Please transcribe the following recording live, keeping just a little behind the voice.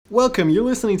Welcome, you're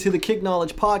listening to the Kick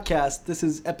Knowledge Podcast. This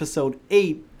is episode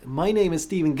 8. My name is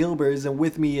Steven Gilbers, and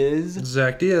with me is...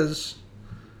 Zach Diaz.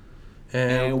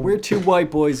 And we're two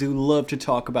white boys who love to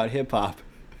talk about hip-hop.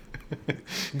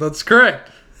 That's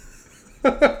correct.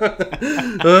 Ask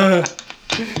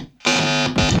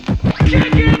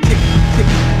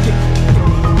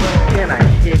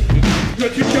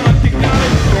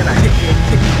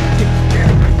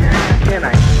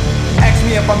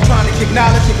me if I'm trying to kick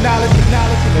knowledge.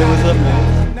 Hey, what's up,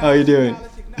 man? How you doing?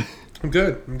 I'm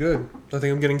good. I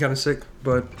think I'm getting kind of sick,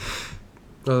 but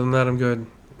other than that, I'm good.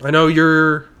 I know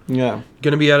you're going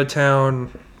to be out of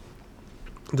town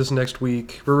this next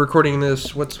week. We're recording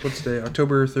this, what's today?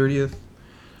 October 30th?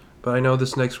 But I know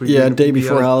this next week. Yeah, day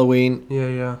before Halloween. Yeah.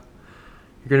 You're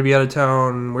going to be out of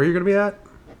town. Where are you going to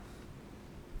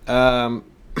be at?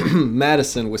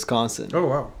 Madison, Wisconsin. Oh,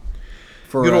 wow.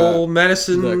 For, good old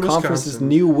Madison, the Wisconsin. conference is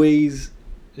New Ways.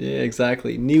 Yeah,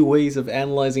 exactly. New Ways of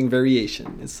Analyzing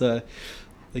Variation. It's like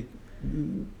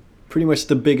pretty much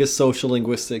the biggest social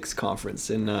linguistics conference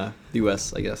in the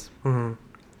U.S., I guess. Mm-hmm.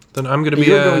 Then I'm going to be.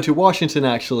 You're going to Washington,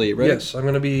 actually, right? Yes, I'm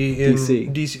going to be in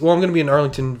DC. Well, I'm going to be in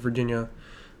Arlington, Virginia,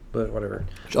 but whatever.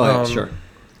 Oh, yeah, sure.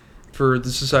 For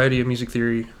the Society of Music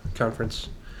Theory conference.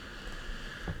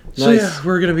 Nice. So yeah,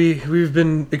 we've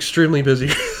been extremely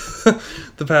busy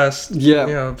the past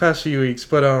few weeks,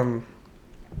 but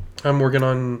I'm working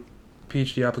on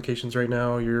PhD applications right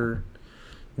now. You're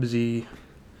busy.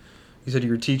 You said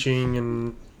you were teaching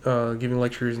and giving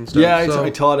lectures and stuff. Yeah, I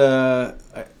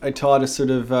taught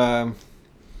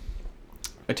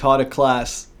a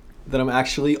class that I'm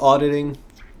actually auditing,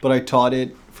 but I taught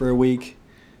it for a week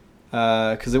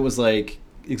because it was like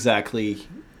exactly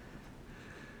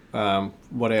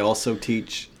what I also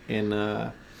teach in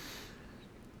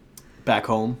back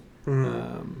home.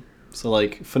 Mm-hmm. So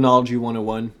like phonology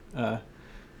 101.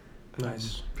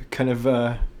 Nice. Kind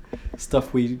of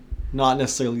stuff not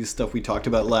necessarily the stuff we talked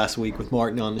about last week with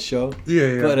Martin on the show.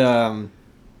 Yeah.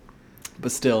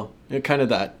 But still, kind of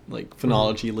that like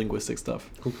phonology, linguistic stuff.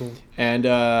 Cool. And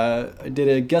I did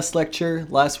a guest lecture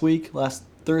last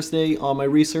Thursday on my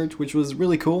research, which was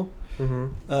really cool.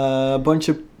 Mm-hmm. A bunch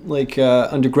of like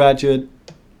undergraduate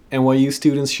NYU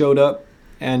students showed up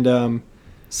and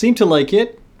seemed to like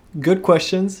it. Good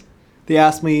questions. They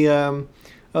asked me, so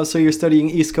you're studying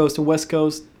East Coast and West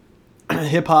Coast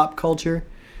hip-hop culture.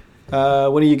 When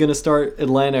are you going to start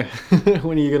Atlanta?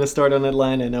 When are you going to start on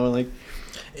Atlanta? And I was like,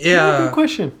 good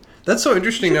question. That's so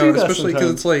interesting now, especially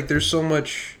because it's like there's so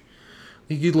much.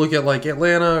 You could look at like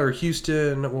Atlanta or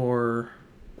Houston or...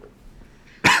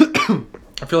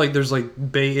 I feel like there's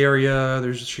like Bay Area,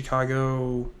 there's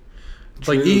Chicago. It's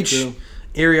like each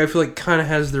area I feel like kind of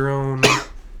has their own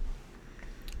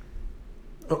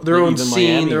own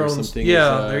scene, Miami their or own. Something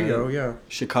Yeah, there you go. Yeah,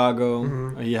 Chicago.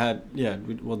 Mm-hmm. You had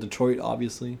Detroit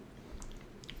obviously.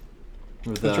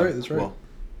 With, that's right. Well,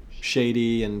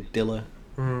 Shady and Dilla.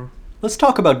 Mm-hmm. Let's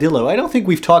talk about Dilla. I don't think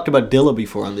we've talked about Dilla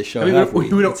before on this show. Have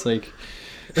we? We don't. It's like.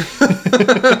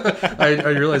 I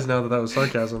realize now that was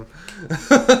sarcasm.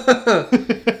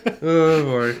 Oh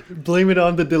boy! Blame it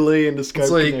on the delay in the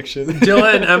Skype connection.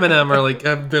 Dilla and Eminem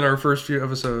have been our first few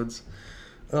episodes.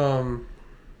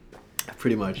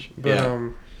 Pretty much. But, yeah.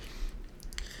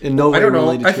 In no way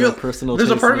related to our personal there's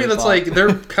a part of me that's pop. like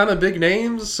they're kind of big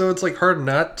names, so it's like hard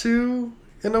not to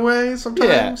in a way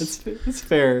sometimes. Yeah, it's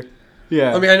fair.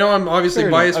 Yeah. I mean, I know I'm obviously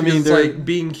biased because it's they're...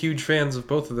 being huge fans of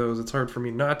both of those. It's hard for me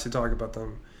not to talk about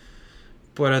them,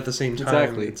 but at the same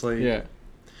time, it's like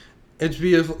it'd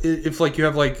be if like you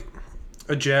have like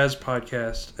a jazz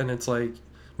podcast and it's like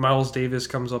Miles Davis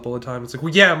comes up all the time. It's like,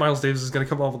 well, yeah, Miles Davis is going to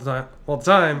come up all the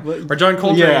time. Or John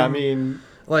Coltrane. Yeah, I mean,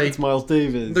 like it's Miles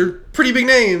Davis. They're pretty big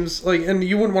names, like, and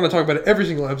you wouldn't want to talk about it every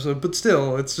single episode, but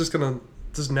still, it's just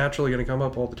naturally gonna come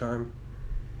up all the time.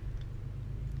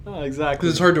 Oh, exactly.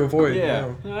 Because it's hard to avoid.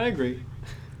 Yeah, I agree.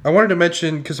 I wanted to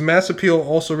mention because Mass Appeal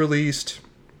also released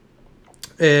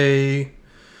a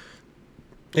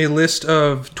list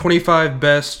of 25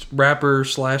 best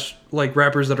rappers / like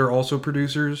rappers that are also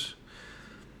producers.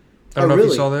 I don't know if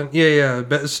you saw that. Yeah.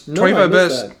 Best 25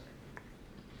 best. That.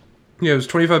 Yeah, it was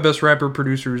 25 best rapper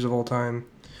producers of all time.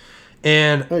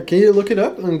 And can you look it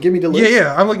up and give me the list?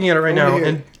 Yeah, I'm looking at it right now.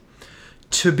 And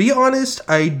to be honest,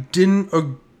 I didn't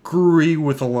agree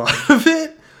with a lot of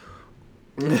it.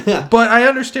 But I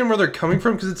understand where they're coming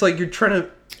from because it's like you're trying to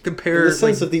compare. In the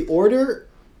sense of the order?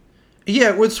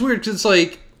 Yeah, what's weird because it's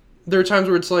like there are times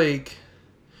where it's like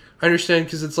I understand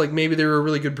because it's like maybe they were a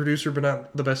really good producer but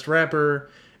not the best rapper.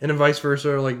 And then vice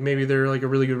versa, or like maybe they're like a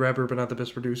really good rapper but not the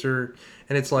best producer,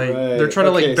 and it's like they're trying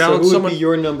to like balance someone,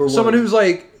 your number one? someone who's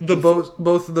like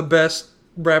both of the best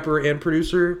rapper and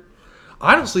producer.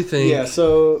 I honestly think... Yeah,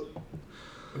 so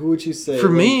who would you say? For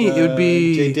me, it would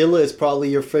be... Jay Dilla is probably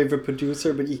your favorite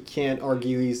producer, but you can't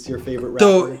argue he's your favorite rapper.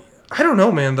 Though, I don't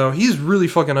know, man, though. He's really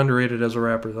fucking underrated as a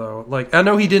rapper, though. Like, I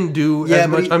know he didn't do as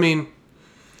much... I mean,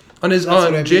 on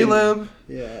J-Lab...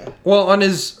 Yeah. Well, on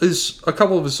his a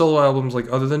couple of his solo albums, like,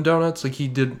 other than Donuts, like, he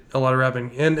did a lot of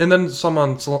rapping. And then some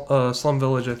on Slum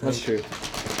Village, I think. That's true.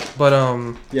 But,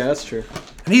 yeah, that's true.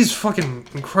 And he's fucking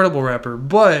incredible rapper,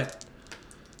 but...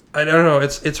 I don't know.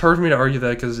 It's hard for me to argue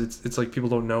that because it's like people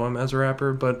don't know him as a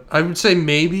rapper. But I would say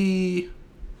maybe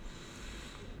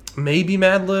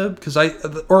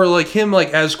Madlib or like him like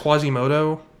as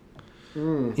Quasimodo.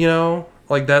 You know,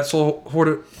 like that sort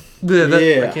of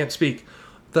Yeah. I can't speak.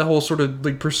 That whole sort of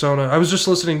like persona. I was just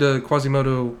listening to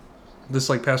Quasimodo this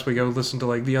like past week. I would listen to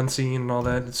like The Unseen and all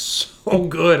that. It's so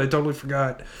good. I totally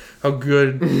forgot how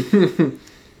good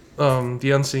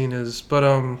The Unseen is. But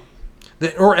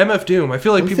or MF Doom. I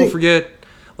feel like people forget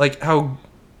like how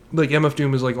like MF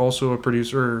Doom is like also a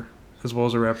producer as well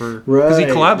as a rapper because he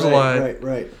collabs a lot.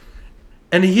 Right.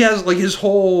 And he has like his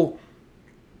whole.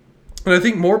 And I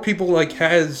think more people have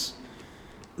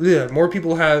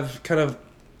kind of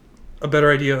a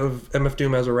better idea of MF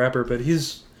Doom as a rapper, but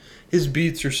his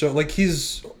beats are so like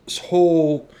his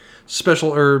whole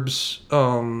Special Herbs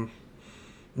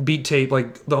beat tape,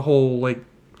 like the whole like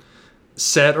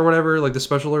set or whatever, like the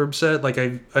Special Herb set, like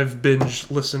I've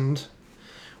binge listened,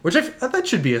 which that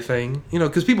should be a thing, you know,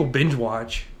 because people binge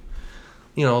watch,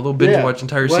 you know, they'll binge watch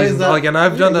entire seasons, like, and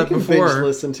I've done that before. Binge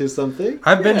listen to something.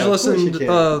 I've binge listened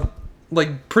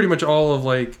like pretty much all of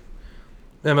like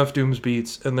MF Doom's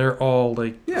beats, and they're all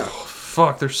like, oh,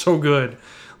 fuck, they're so good.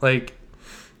 Like,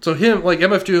 so him, like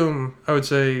MF Doom, I would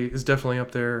say is definitely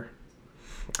up there.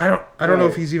 I don't know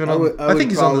if he's even on. I think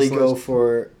he's on this list.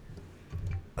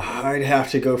 I'd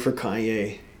have to go for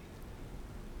Kanye.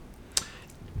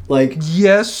 Like,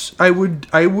 yes, I would.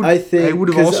 I think I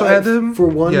would have also had them. For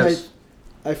one, yes.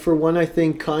 I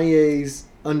think Kanye's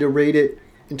underrated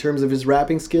in terms of his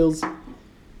rapping skills.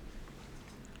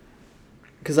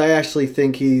 Because I actually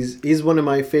think he's one of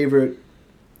my favorite.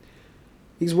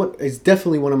 He's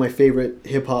definitely one of my favorite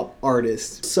hip hop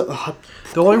artists. So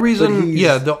the only reason,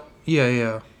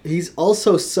 he's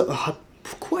also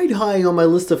quite high on my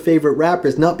list of favorite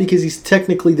rappers. Not because he's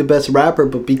technically the best rapper,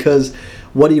 but because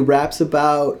what he raps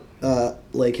about,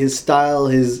 like his style,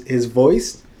 his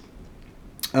voice,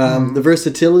 the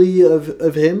versatility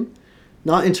of him,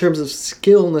 not in terms of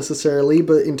skill necessarily,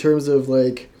 but in terms of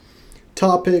like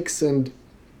topics and.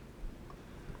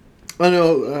 I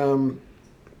know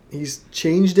he's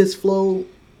changed his flow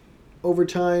over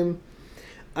time.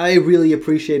 I really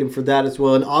appreciate him for that as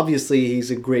well. And obviously,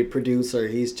 he's a great producer.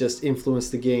 He's just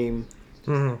influenced the game.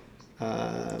 The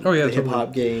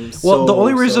hip-hop game. Well, the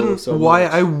only reason why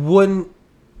I wouldn't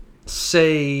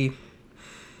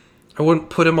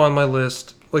put him on my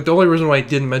list, like the only reason why I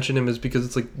didn't mention him is because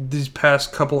it's like these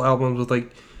past couple albums with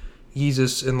like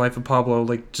Yeezus and Life of Pablo,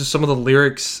 like just some of the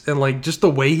lyrics and like just the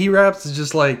way he raps is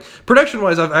just like, production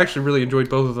wise I've actually really enjoyed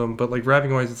both of them, but like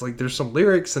rapping wise it's like there's some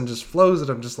lyrics and just flows that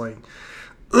I'm just like,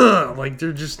 ugh, like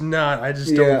they're just not, I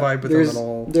just don't vibe with them at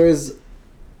all. There's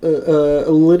a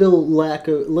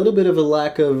little bit of a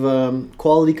lack of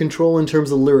quality control in terms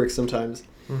of lyrics sometimes.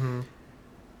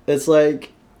 It's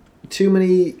like too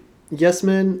many yes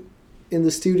men in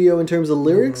the studio in terms of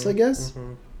lyrics, I guess.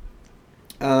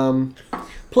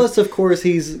 Plus, of course,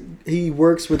 he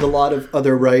works with a lot of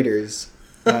other writers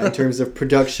in terms of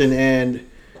production and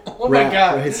oh rap. My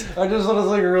god! Right? I just thought it was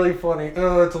like really funny.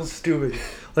 Oh, that's so stupid.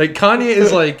 Like Kanye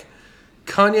is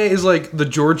like the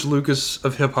George Lucas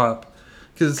of hip hop,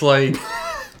 because it's like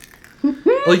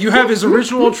like you have his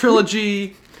original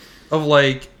trilogy of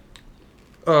like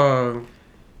like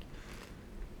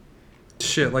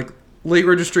Late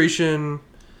Registration.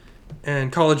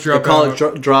 And College Dropout.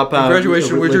 Dropout.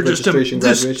 Graduation, which are just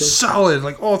solid.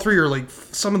 Like, all three are, like,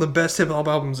 some of the best hip-hop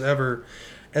albums ever.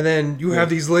 And then you have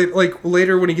these,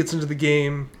 later when he gets into the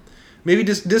game, maybe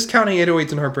just discounting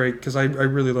 808s and Heartbreak, because I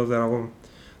really love that album,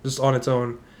 just on its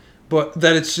own. But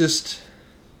that it's just...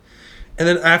 And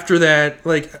then after that,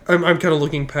 like, I'm kind of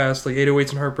looking past, like,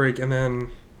 808s and Heartbreak, and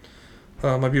then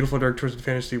My Beautiful Dark Twisted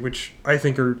Fantasy, which I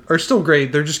think are still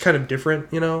great. They're just kind of different,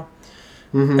 you know?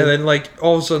 And then, like,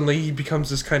 all of a sudden, like, he becomes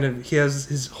this kind of... He has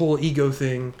his whole ego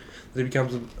thing that he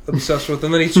becomes obsessed with.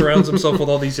 And then he surrounds himself with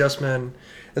all these yes men.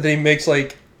 And then he makes,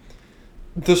 like,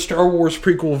 the Star Wars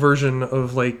prequel version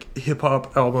of, like,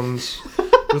 hip-hop albums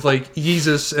with, like,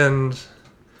 Yeezus and...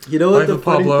 You know what the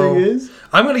funny thing is?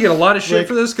 I'm going to get a lot of shit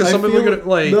for this, because some people are going to,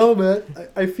 like... No, man.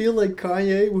 I feel like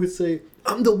Kanye would say,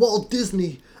 I'm the Walt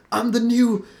Disney I'm the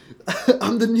new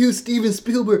Steven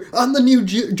Spielberg. I'm the new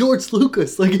George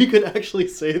Lucas. Like, he could actually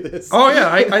say this. Oh yeah,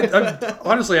 I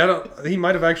honestly, I don't. He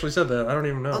might have actually said that. I don't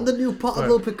even know. I'm the new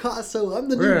Pablo Picasso. I'm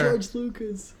the new George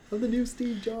Lucas. I'm the new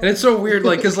Steve Jobs. And it's so weird,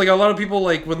 like, because like a lot of people,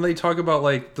 like, when they talk about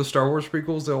like the Star Wars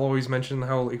prequels, they'll always mention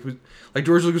how like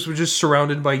George Lucas was just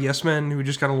surrounded by yes men who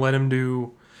just kind of let him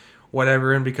do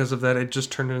whatever, and because of that, it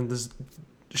just turned into this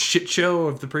shit show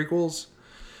of the prequels.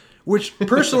 Which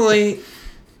personally,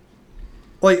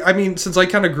 like, I mean, since I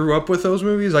kind of grew up with those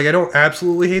movies, like, I don't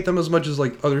absolutely hate them as much as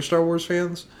like other Star Wars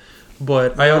fans,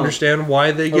 but I understand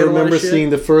why they get a lot of shit. I remember seeing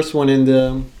the first one in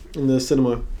the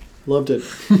cinema. Loved it.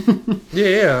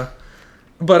 yeah.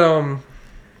 But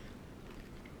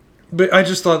I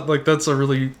just thought, like, that's a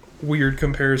really weird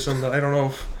comparison that I don't know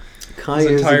if Kai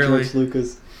is George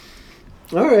Lucas.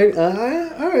 All right.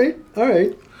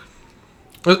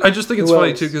 I just think it's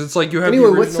funny too, because it's like you have. Anyway,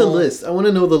 the original... what's the list? I want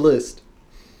to know the list.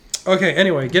 Okay.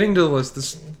 Anyway, getting to the list.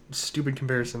 This stupid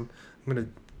comparison. I'm gonna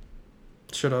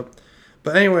shut up.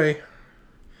 But anyway,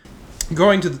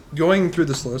 going through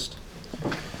this list.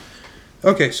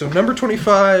 Okay, so number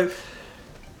 25,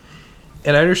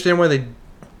 and I understand why they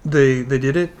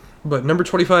did it, but number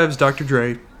 25 is Dr.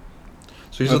 Dre.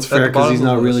 So that's fair, because he's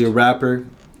not really a rapper.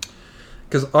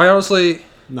 Because I honestly...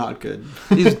 Not good.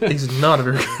 He's not a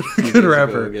very good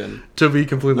rapper, to be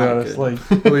completely honest. Like,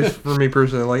 at least for me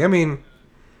personally. Like, I mean...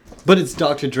 But it's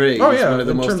Dr. Dre. Oh, he's yeah, one of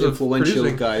the most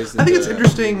influential guys in the industry. I think it's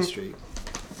interesting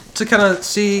to kind of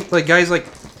see, like, guys like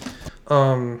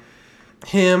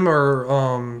him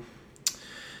or...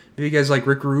 maybe guys like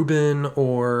Rick Rubin,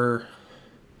 or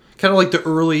kind of like the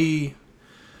early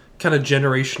kind of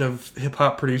generation of hip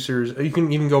hop producers. You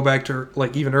can even go back to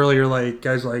like even earlier, like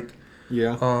guys like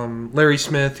Larry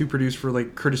Smith, who produced for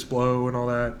like Curtis Blow and all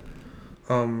that.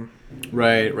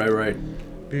 Right.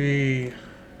 Maybe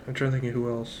I'm trying to think of who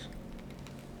else.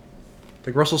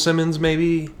 Like Russell Simmons,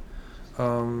 maybe.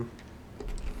 Yeah,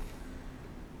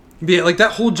 like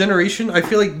that whole generation. I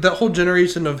feel like that whole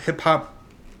generation of hip hop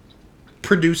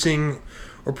producing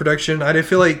or production, I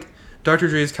feel like Dr.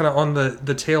 Dre is kind of on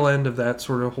the tail end of that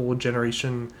sort of whole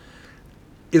generation.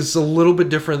 Is a little bit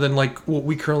different than like what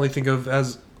we currently think of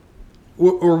as,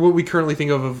 or what we currently think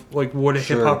of like what a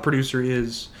hip hop producer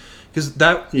is, because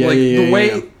that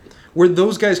where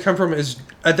those guys come from is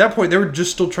at that point they were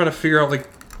just still trying to figure out like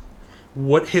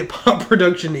what hip hop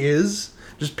production is,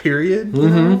 just period. You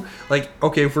know? Like,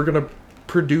 okay, if we're gonna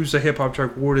produce a hip hop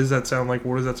track, what does that sound like?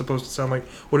 What is that supposed to sound like?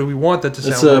 What do we want that to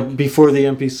sound like? It's before the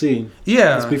MPC.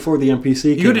 Yeah, it's before the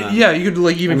MPC came out. Yeah, you could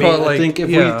like even call it like. I think if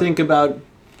we think about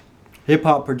hip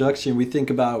hop production, we think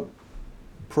about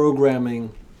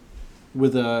programming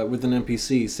with an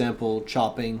MPC, sample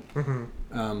chopping,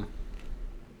 and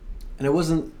it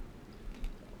wasn't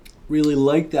really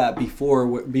like that before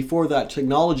that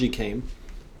technology came,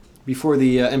 before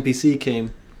the MPC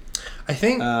came. I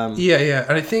think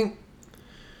and I think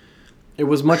it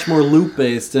was much more loop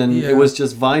based, and it was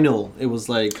just vinyl. It was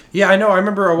like I know. I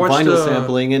remember I watched vinyl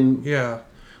sampling, and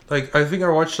like I think I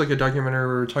watched like a documentary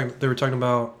where they were talking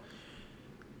about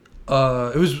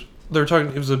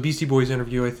it was a Beastie Boys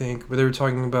interview, I think, where they were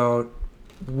talking about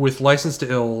with License to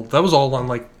Ill. That was all on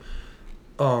like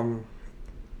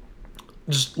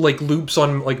just like loops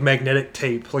on like magnetic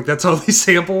tape. Like that's how they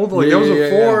sampled. Like that was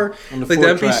before like the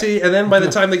MPC, track. And then by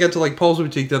the time they got to like Paul's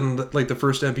Boutique, then like the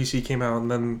first MPC came out, and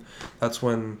then that's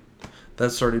when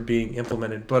that started being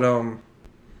implemented. But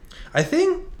I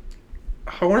think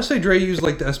I want to say Dre used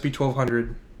like the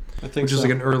SB1200, which is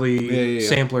like an early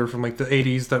sampler from like the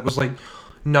 80s that was like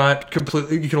not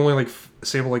completely. You can only like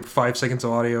sample like 5 seconds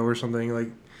of audio or something. Like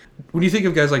when you think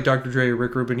of guys like Dr. Dre or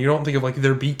Rick Rubin, you don't think of like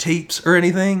their beat tapes or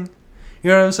anything. You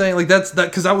know what I'm saying? Like that's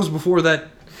that, because that was before that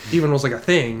even was like a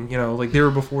thing. You know, like they were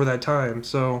before that time.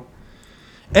 So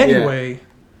anyway,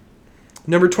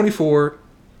 number 24.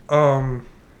 So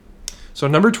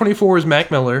number 24 is Mac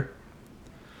Miller,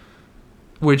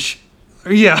 which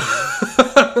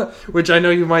which I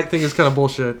know you might think is kind of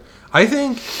bullshit. I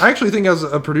actually think as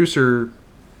a producer,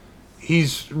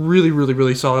 he's really, really,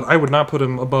 really solid. I would not put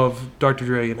him above Dr.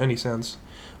 Dre in any sense.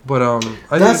 But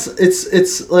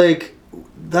it's like.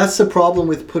 That's the problem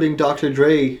with putting Dr.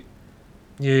 Dre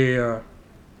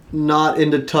not in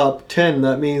the top 10.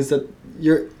 That means that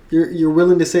you're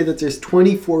willing to say that there's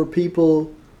 24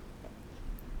 people.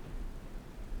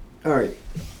 All right.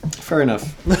 Fair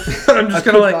enough. I'm just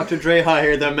going to like Dr. Dre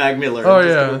higher than Mac Miller.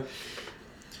 I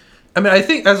mean, I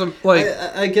think as a like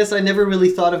I guess I never really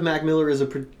thought of Mac Miller as a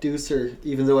producer,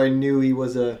 even though I knew he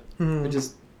was a Well,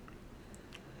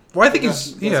 I think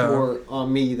that's more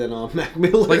on me than on Mac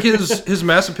Miller. Like his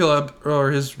Mass Appeal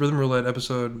or his Rhythm Roulette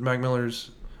episode, Mac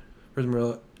Miller's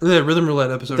Rhythm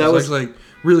Roulette episode. That was was- actually like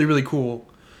really really cool.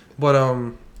 But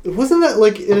Wasn't that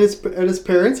like in at his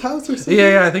parents' house or something?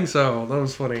 yeah, I think so. That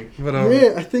was funny. But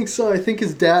Yeah, I think so. I think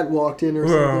his dad walked in or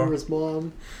something, Yeah. or his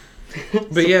mom.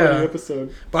 But yeah. funny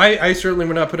episode. But I certainly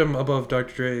would not put him above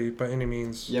Dr. Dre by any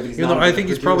means. Yeah, but he's even not though a I better think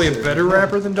he's probably a producer. better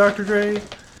rapper than Dr. Dre.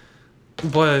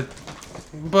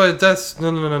 But that's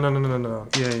no.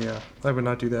 Yeah. I would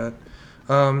not do that.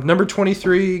 Number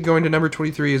 23, going to number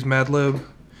 23 is Madlib,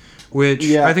 which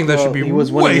Yeah, I think that should be he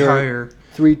was one of way your- higher.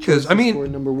 3 'Cause, choices I mean, for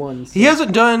number 1. So. He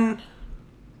hasn't done.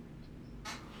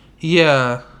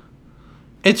 Yeah,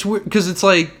 it's weird because it's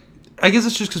like I guess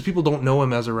it's just because people don't know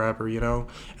him as a rapper, you know.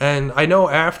 And I know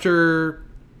after,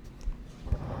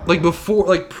 like before,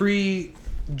 like pre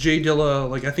Jay Dilla,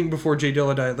 like I think before Jay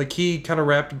Dilla died, like he kind of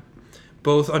rapped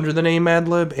both under the name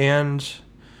Madlib and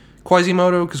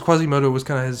Quasimodo, because Quasimodo was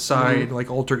kind of his side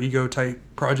like alter ego type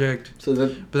project. So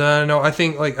that But I don't know. I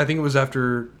think it was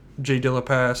after Jay Dilla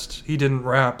passed, he didn't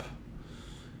rap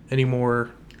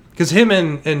anymore. Because him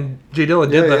and Jay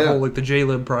Dilla did that whole like the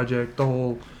J-Lib project, the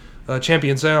whole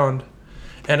Champion Sound,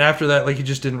 and after that, like he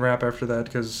just didn't rap after that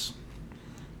because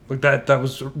like that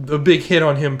was a big hit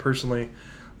on him personally.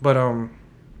 But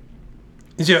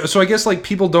yeah. So I guess like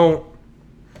people don't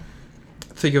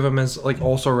think of him as like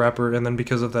also a rapper, and then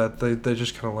because of that, they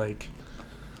just kind of like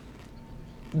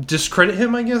discredit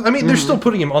him. I guess. I mean, they're still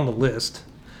putting him on the list.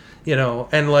 You know,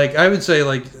 and like I would say,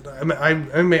 like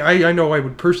I know I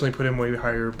would personally put him way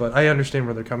higher, but I understand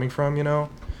where they're coming from. You know,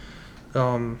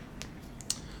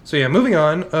 so yeah, moving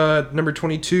on. Number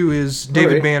 22 is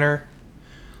David Alright.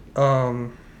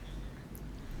 Banner.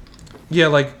 Yeah,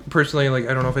 like personally, like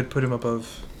I don't know if I'd put him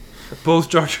above both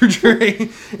Dr. Dre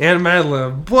and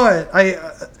Madlib, but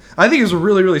I think it's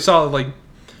really really solid. Like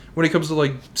when it comes to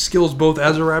like skills, both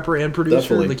as a rapper and producer,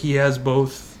 Definitely. like he has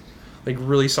both like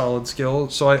really solid skill.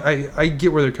 So I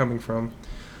get where they're coming from.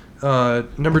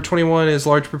 Number 21 is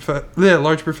Large Professor.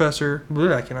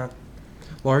 Bleh, I cannot.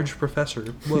 Large Professor.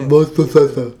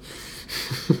 Bleh.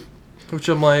 Which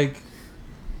I'm like,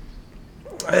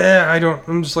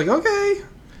 I'm just like, okay.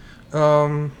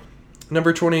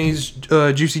 Number 20 is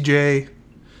Juicy J.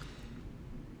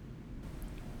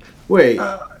 wait,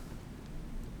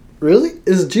 really?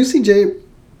 Is Juicy J?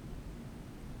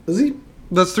 Is he?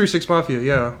 That's 3-6 Mafia,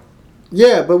 yeah.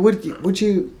 Yeah, but would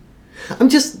you? I'm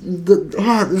just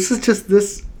this is just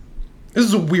this. This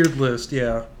is a weird list,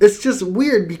 yeah. It's just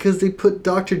weird because they put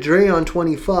Dr. Dre on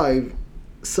 25,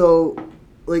 so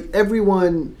like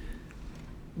everyone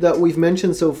that we've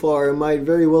mentioned so far might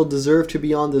very well deserve to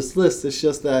be on this list. It's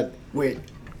just that wait,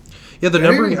 Yeah, the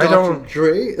numbering, I Dr. don't.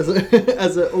 Dre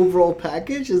as an overall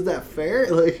package, is that fair?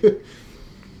 Like,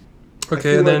 I Okay,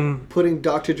 feel and like then putting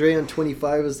Dr. Dre on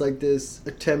 25 is like this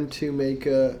attempt to make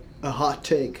a hot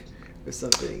take or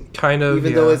something. kind of.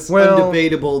 Even yeah. though it's well,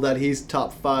 undebatable that he's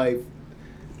top 5.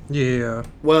 Yeah,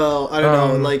 Well, I don't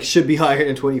know. Um, Like, should be higher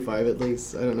than 25 at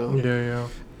least. I don't know.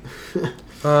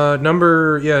 yeah.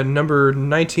 Number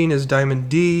 19 is Diamond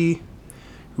D,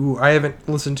 who I haven't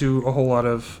listened to a whole lot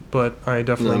of, but I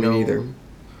definitely No, know me neither.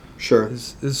 Sure.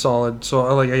 is solid.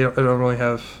 So I don't really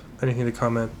have anything to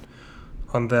comment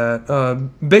on that.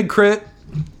 Big Crit,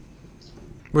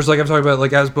 which like I'm talking about,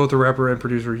 like as both a rapper and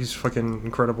producer, he's fucking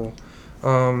incredible.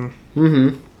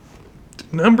 Mm-hmm.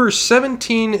 Number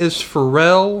 17 is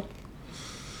Pharrell.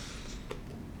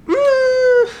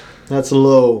 That's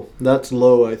low. That's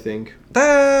low, I think.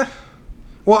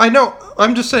 Well, I know.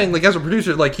 I'm just saying, like as a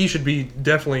producer, like he should be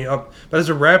definitely up. But as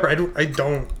a rapper, I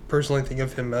don't personally think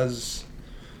of him as.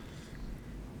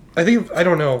 I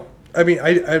don't know. I mean,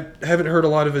 I haven't heard a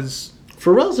lot of his.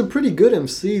 Pharrell's a pretty good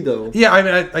MC, though. Yeah, I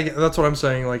mean, I that's what I'm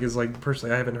saying. Like, is like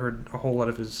personally, I haven't heard a whole lot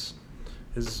of his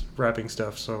rapping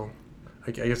stuff, so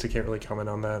I guess I can't really comment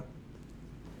on that.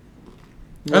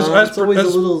 No, As it's always a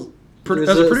little. as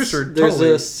there's a producer, there's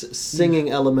totally. a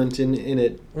singing element in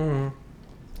it. Mhm.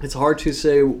 It's hard to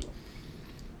say.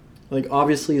 Like,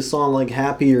 obviously, a song like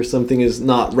 "Happy" or something is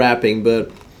not rapping,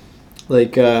 but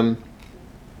like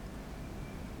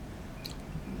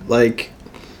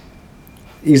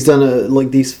he's done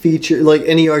like these feature like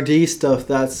NERD stuff.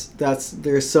 That's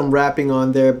there's some rapping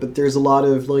on there, but there's a lot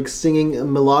of like singing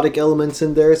and melodic elements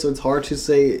in there. So it's hard to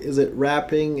say, is it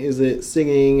rapping? Is it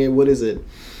singing? What is it?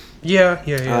 Yeah.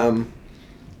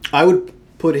 I would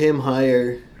put him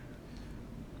higher.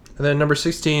 And then number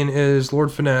 16 is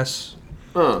Lord Finesse,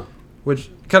 Huh. which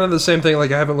kind of the same thing.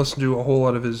 Like I haven't listened to a whole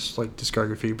lot of his like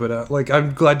discography, but like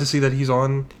I'm glad to see that he's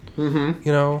on,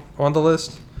 Mm-hmm. on the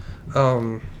list.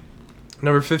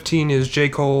 Number 15 is J.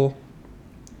 Cole.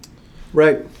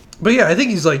 Right. But yeah, I think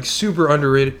he's like super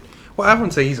underrated. Well, I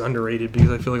wouldn't say he's underrated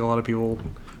because I feel like a lot of people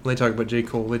when they talk about J.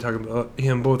 Cole, they talk about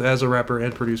him both as a rapper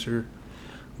and producer.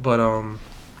 But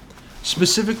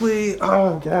specifically,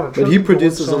 but he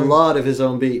produces a lot of his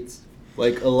own beats,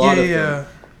 like a lot of them,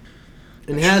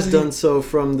 and has done so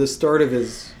from the start of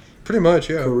his pretty much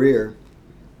career.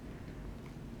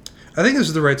 I think this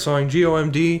is the right song.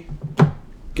 GOMD.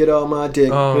 Get on my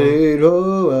dick,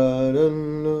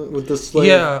 with the slave.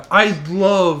 Yeah, I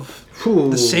love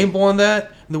the sample on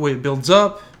that, and the way it builds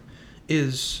up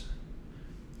is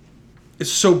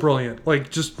so brilliant. Like,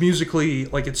 just musically,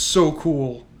 like, it's so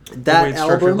cool. That the way it's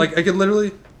album, structured. Like, I could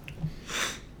literally,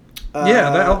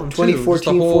 that album too.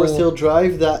 2014 Forest Hill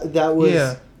Drive. That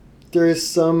was there is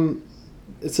some.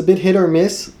 It's a bit hit or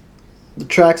miss, the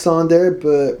tracks on there,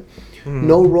 but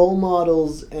No Role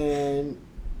Models and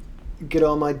Get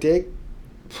on My Dick.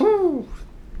 Whew.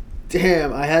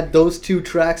 Damn, I had those two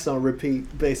tracks on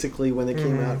repeat basically when they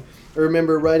came out. I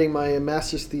remember writing my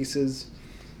master's thesis,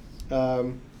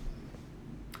 like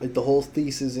the whole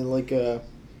thesis in like a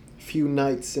few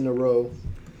nights in a row.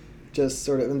 Just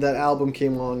sort of, and that album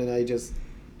came on, and I just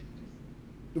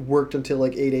worked until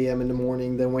like 8 a.m. in the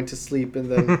morning, then went to sleep,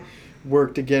 and then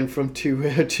worked again from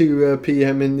 2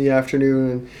 p.m. in the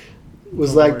afternoon, and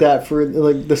was that for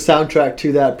like the soundtrack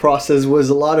to that process. Was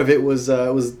a lot of it was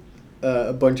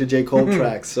a bunch of J. Cole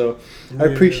tracks, so I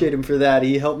appreciate him for that.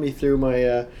 He helped me through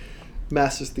my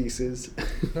master's thesis.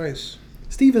 Nice.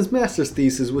 Steven's master's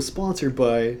thesis was sponsored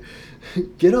by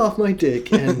Get Off My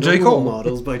Dick and J. No Cole. Role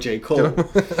Models by J. Cole.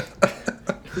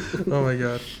 Oh my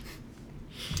god.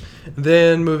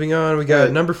 Then moving on, we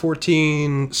got number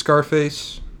 14,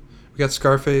 Scarface. We got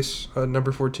Scarface,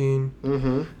 number 14.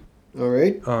 Mm-hmm. All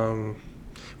right.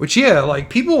 Which, like,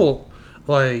 people,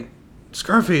 like,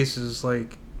 Scarface is,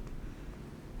 like,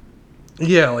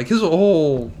 like, his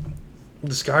whole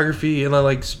discography and,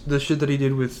 like, the shit that he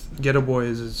did with Ghetto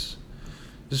Boys is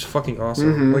just fucking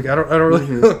awesome. Like, I don't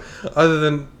really, other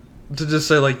than to just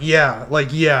say, like,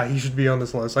 he should be on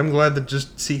this list. I'm glad to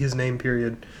just see his name,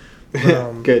 period.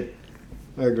 Good.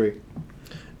 I agree.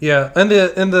 Yeah, and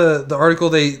the article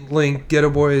they link Ghetto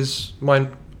Boys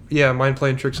mind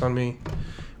playing tricks on me,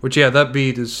 which that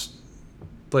beat is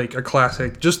like a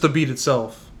classic. Just the beat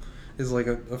itself is like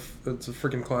it's a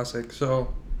freaking classic.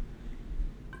 So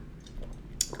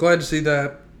glad to see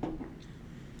that.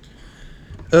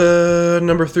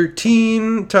 Number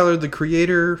 13, Tyler the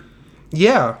Creator.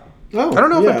 Yeah. Oh, I don't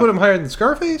know if I put him higher than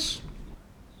Scarface,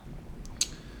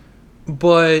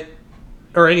 but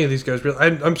or any of these guys. Really,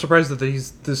 I'm surprised that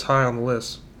he's this high on the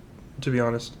list, to be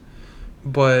honest.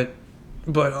 But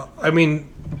I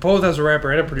mean, both as a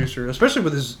rapper and a producer, especially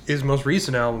with his most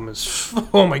recent album, is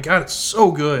oh my god, it's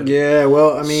so good. Yeah,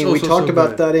 well, I mean, we talked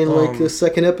about that in like the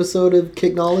second episode of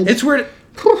Kick Knowledge. It's weird.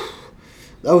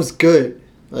 That was good.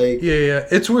 Like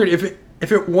it's weird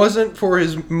if it wasn't for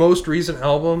his most recent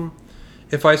album,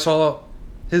 if I saw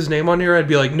his name on here, I'd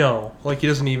be like, no, like he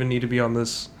doesn't even need to be on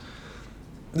this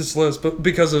list. But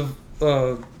because of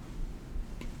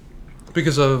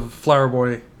Flower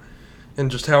Boy and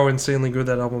just how insanely good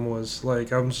that album was,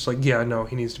 like I'm just like, yeah, no,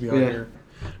 he needs to be on here.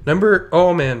 Number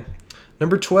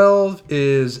 12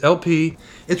 is LP.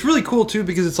 It's really cool too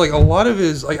because it's like a lot of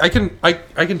his like I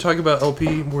can talk about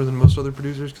LP more than most other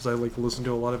producers because I like to listen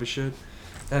to a lot of his shit,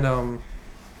 and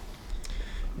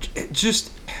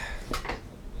just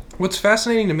what's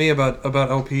fascinating to me about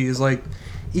LP is like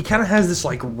he kind of has this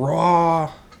like raw.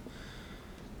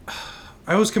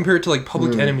 I always compare it to like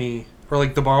Public Enemy or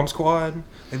like the Bomb Squad,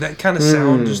 like that kind of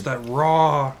sound, just that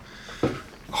raw,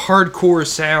 hardcore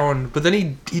sound. But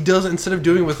then he does it instead of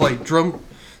doing it with like drum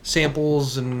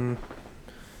samples and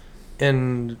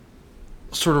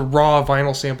sort of raw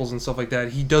vinyl samples and stuff like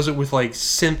that. He does it with like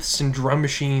synths and drum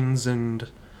machines and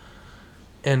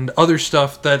other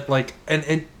stuff that like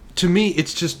and to me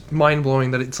it's just mind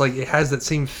blowing that it's like it has that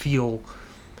same feel,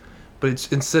 but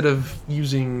it's instead of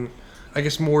using I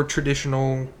guess more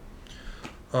traditional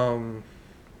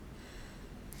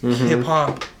hip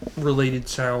hop related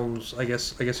sounds. I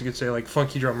guess you could say like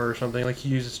Funky Drummer or something. Like he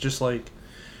uses just like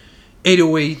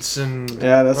 808s and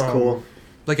that's cool.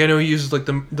 Like I know he uses like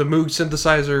the Moog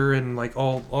synthesizer and like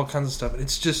all kinds of stuff.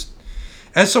 It's just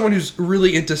as someone who's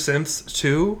really into synths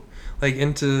too, like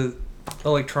into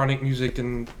electronic music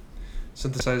and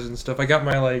synthesizers and stuff. I got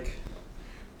my like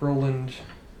Roland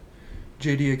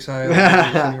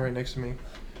JDXI right next to me.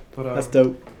 But that's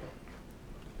dope.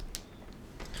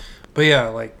 But yeah,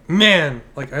 like man,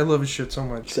 like I love his shit so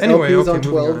much. So anyway, LP's okay, on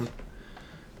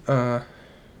 12.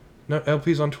 No,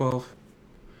 LP's on 12.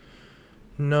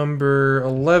 Number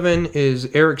 11 is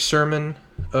Eric Sermon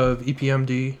of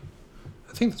EPMD.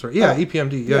 I think that's right. Yeah,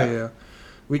 EPMD.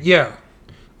 Yeah.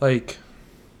 Like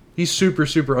He's super,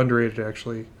 super underrated,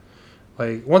 actually.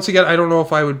 Like, once again, I don't know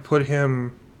if I would put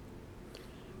him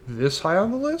this high on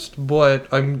the list, but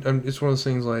it's one of those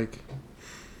things, like,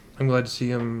 I'm glad to see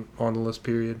him on the list,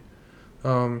 period.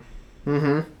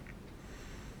 Mm-hmm.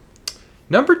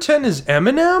 Number 10 is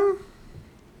Eminem.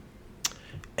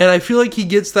 And I feel like he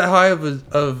gets that high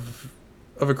of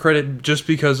a credit just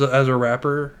because as a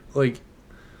rapper. Like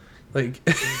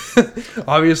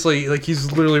obviously, like,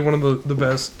 he's literally one of the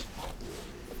best,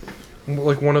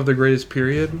 like, one of the greatest,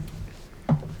 period,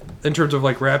 in terms of,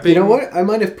 like, rapping. You know what? I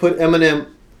might have put Eminem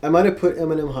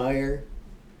higher,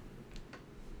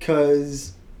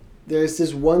 because there's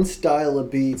this one style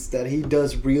of beats that he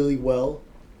does really well.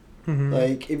 Mm-hmm.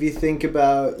 Like, if you think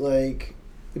about, like,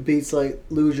 beats like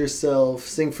Lose Yourself,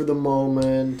 Sing for the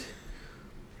Moment,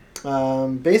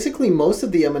 basically most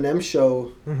of the Eminem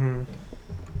show Mm-hmm.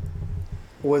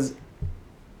 was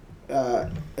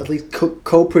at least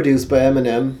co-produced by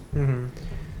Eminem. Mm-hmm.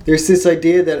 There's this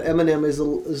idea that Eminem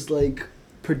is like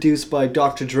produced by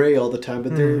Dr. Dre all the time,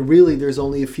 but there's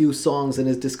only a few songs in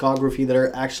his discography that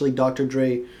are actually Dr.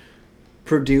 Dre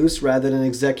produced rather than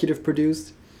executive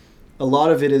produced. A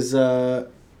lot of it is the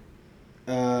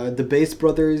Bass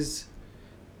Brothers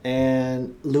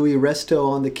and Louis Resto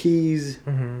on the keys,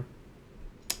 Mm-hmm.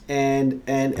 and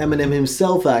Eminem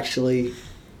himself, actually.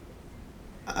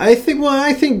 I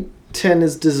think 10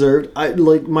 is deserved.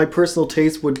 My personal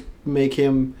taste would make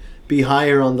him be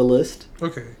higher on the list.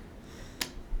 Okay.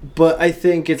 But I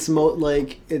think it's the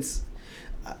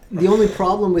only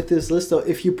problem with this list, though.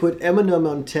 If you put Eminem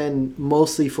on 10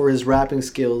 mostly for his rapping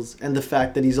skills and the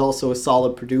fact that he's also a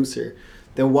solid producer,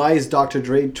 then why is Dr.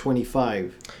 Dre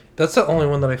 25? That's the only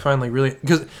one that I find, like, really,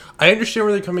 because I understand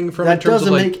where they're coming from. That in terms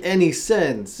doesn't of, like, make any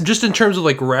sense. just in terms of,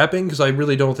 like, rapping, because I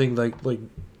really don't think like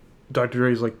Dr.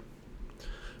 Dre's, like,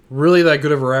 really that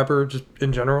good of a rapper just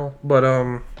in general. But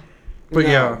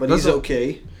yeah, but he's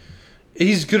okay.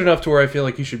 He's good enough to where I feel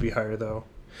like he should be higher, though.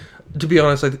 To be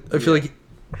honest, I feel like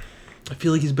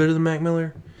he's better than Mac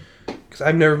Miller, because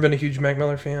I've never been a huge Mac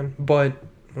Miller fan. But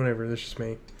whatever, that's just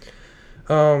me.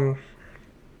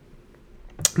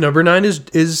 Number 9 is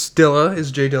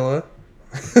Jay Dilla.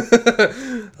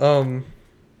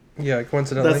 Yeah,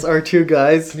 coincidentally. That's our two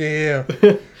guys. Yeah.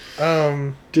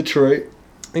 Detroit.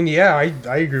 And yeah,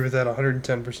 I agree with that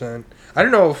 110%. I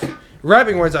don't know if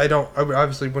rapping wise, I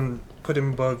obviously wouldn't put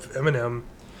him above Eminem,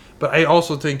 but I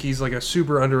also think he's, like, a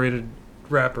super underrated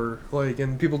rapper. Like,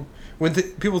 and when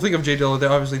people think of Jay Dilla, they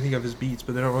obviously think of his beats,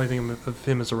 but they don't really think of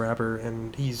him as a rapper.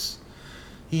 And he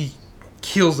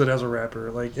kills it as a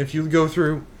rapper. Like, if you go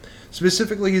through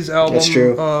specifically his album, That's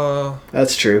true.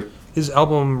 That's true. His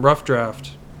album Rough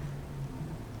Draft,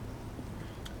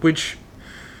 which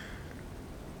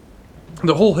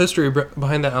the whole history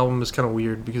behind that album is kind of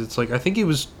weird, because it's like, I think he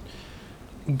was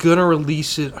gonna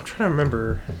release it. I'm trying to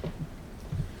remember.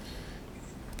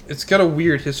 It's got a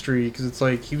weird history, because it's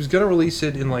like he was gonna release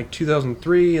it in, like,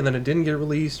 2003, and then it didn't get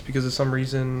released because of some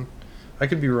reason. I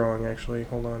could be wrong, actually.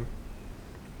 Hold on.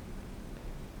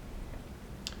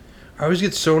 I always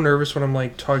get so nervous when I'm,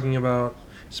 like, talking about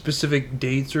specific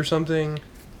dates or something,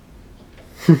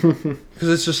 because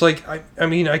it's just like, I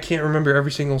mean, I can't remember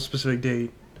every single specific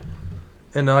date.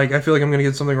 And, like, I feel like I'm going to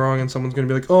get something wrong, and someone's going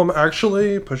to be like,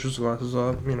 actually, push his glasses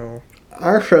up, you know.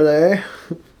 Actually.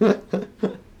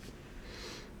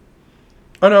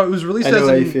 Oh, no, it was released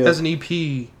as an EP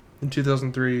in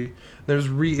 2003. And it was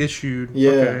reissued.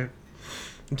 Yeah. Okay,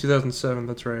 in 2007,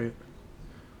 that's right.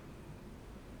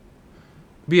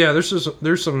 But yeah,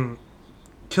 there's some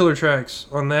killer tracks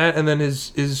on that, and then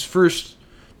his first,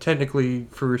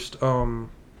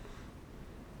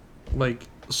 like,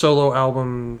 solo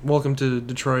album, Welcome to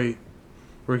Detroit,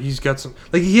 where he's got some,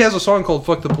 like, he has a song called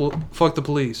Fuck the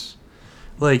Police,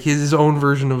 like, his own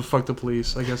version of Fuck the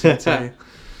Police, I guess you'd say.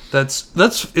 It's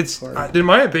in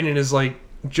my opinion, is, like,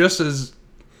 just as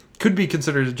could be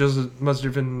considered just as much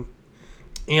of an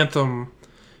anthem,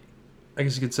 I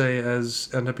guess you could say, as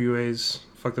NWA's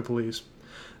Fuck the Police.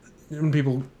 And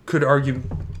people could argue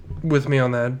with me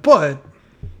on that, but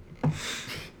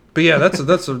yeah,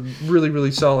 that's a really,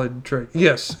 really solid track.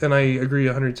 Yes, and I agree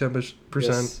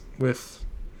 110% with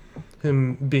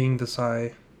him being this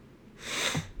high.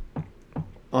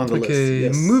 On the list. Okay,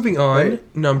 Yes. moving on.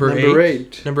 Right. Number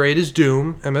 8. Number 8 is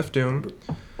Doom, MF Doom,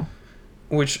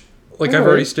 which, like, I've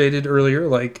already stated earlier,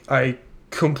 like, I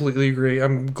completely agree.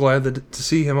 I'm glad to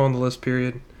see him on the list,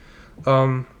 period.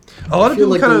 A lot of people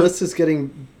like the list is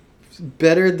getting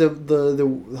better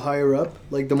the higher up,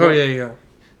 like the more. Oh yeah.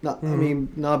 Not, I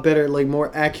mean, not better, like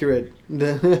more accurate.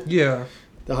 Yeah.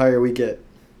 The higher we get.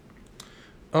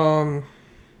 I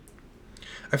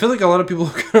I feel like a lot of people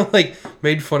kind of like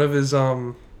made fun of his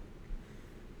sort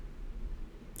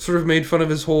of made fun of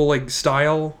his whole like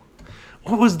style.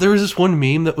 There was this one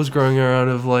meme that was growing around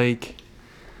of like,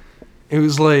 it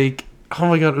was like, oh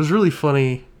my god, it was really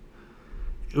funny.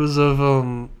 It was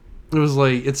it was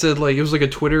like, it said like, it was like a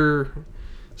Twitter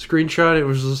screenshot. It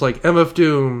was just like MF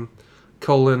Doom,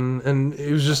 and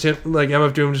it was just like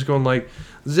MF Doom just going like,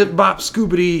 zip bop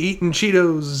Scoobity eating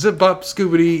Cheetos, zip bop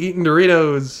Scoobity eating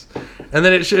Doritos, and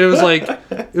then it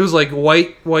was like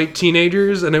white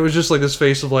teenagers, and it was just like this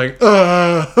face of like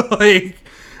like,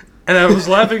 and I was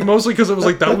laughing mostly because it was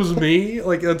like that was me,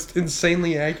 like that's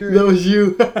insanely accurate. That was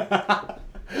you.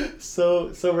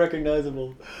 so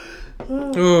recognizable.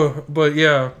 But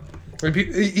yeah,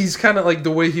 he's kind of like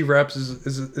the way he raps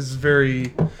is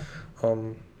very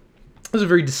there's a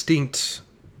very distinct,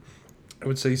 I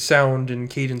would say, sound and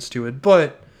cadence to it,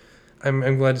 but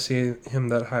I'm glad to see him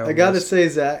that high on I gotta list. say,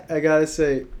 Zach,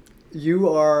 you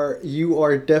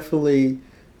are definitely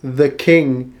the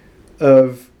king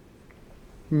of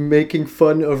making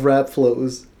fun of rap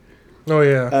flows. Oh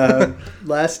yeah.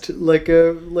 Last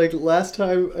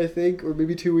time I think, or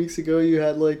maybe 2 weeks ago, you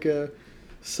had like a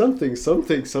something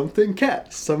cat, something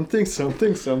cat, something. And now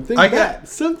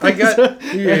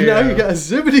you got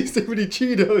zippity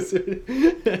Cheetos.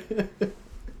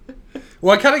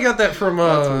 Well, I kind of got that from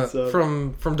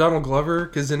from Donald Glover,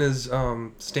 because in his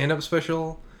stand-up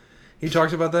special, he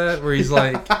talked about that, where he's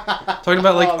like talking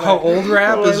about like how old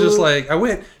rap is just like, I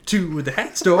went to the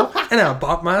hat store and I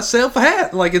bought myself a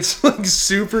hat. Like it's like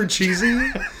super cheesy.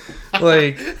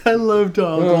 Like I love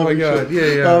Donald. Oh my god, show.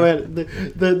 yeah. Oh man,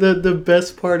 the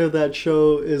best part of that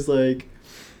show is like,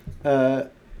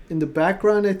 in the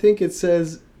background I think it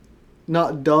says,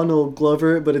 not Donald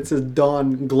Glover, but it says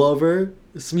Don Glover.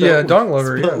 Yeah, Don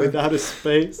Glover. Yeah, without a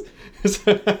space.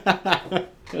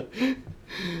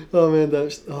 Oh man,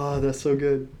 that's so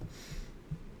good.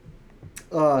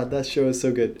 That show is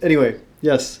so good. Anyway,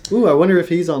 yes. Ooh, I wonder if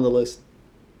he's on the list.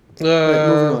 Right,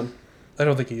 moving on. I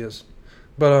don't think he is,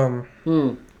 but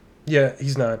yeah,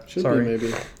 he's not. Should Sorry. be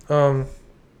maybe.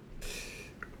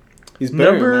 He's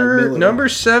Number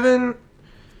 7.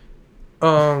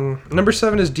 Number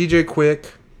 7 is DJ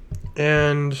Quick,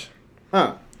 and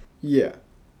yeah.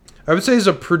 I would say as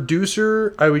a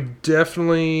producer, I would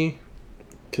definitely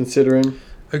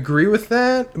agree with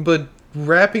that, but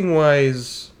rapping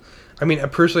wise, I mean,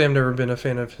 personally, I've never been a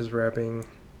fan of his rapping.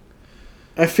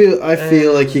 I feel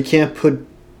like you can't put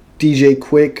DJ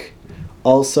Quick,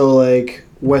 also like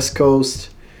West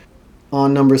Coast,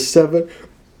 on number 7.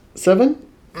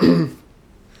 And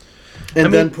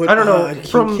then put, I don't know.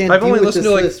 I've only listened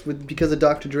to like because of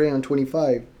Dr. Dre on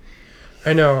 25.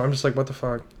 I know. I'm just like, what the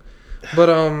fuck. But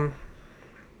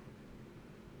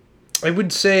I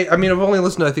would say, I mean, I've only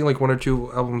listened to I think like 1 or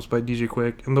 2 albums by DJ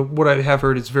Quick, and what I have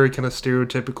heard is very kind of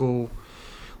stereotypical,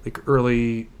 like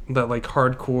early that like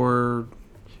hardcore,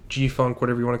 G-funk,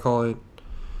 whatever you want to call it,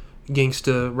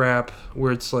 gangsta rap,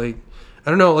 where it's like, I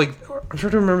don't know, like I'm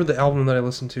trying to remember the album that I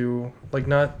listened to like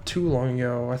not too long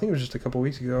ago. I think it was just a couple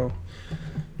weeks ago.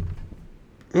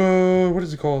 What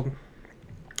is it called?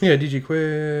 Yeah, DJ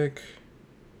Quick.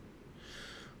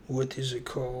 What is it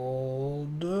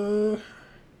called?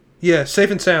 Yeah,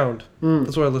 Safe and Sound.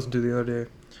 That's what I listened to the other day.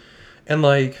 And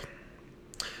like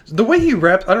the way he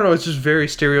raps, I don't know, it's just very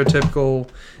stereotypical.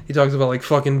 He talks about like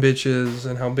fucking bitches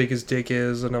and how big his dick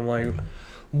is, and I'm like,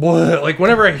 what? Like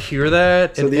whenever I hear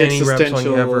that So in the any rap song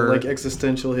ever, like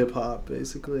existential hip hop,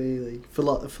 basically, like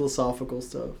philosophical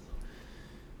stuff.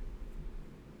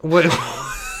 What?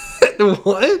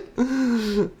 What?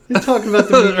 You're talking about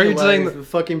the meaning Are you of saying life,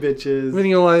 fucking bitches,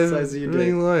 meaning of life? size of your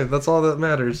Meaning of life. That's all that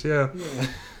matters. Yeah.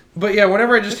 But yeah,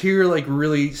 whenever I just hear like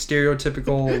really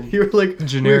stereotypical, You're like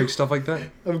generic stuff like that.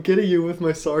 I'm getting you with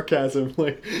my sarcasm.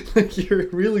 Like you're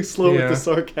really slow with the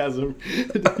sarcasm.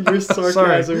 Your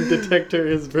sarcasm detector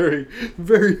is very,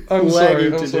 very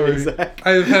laggy today, Zach.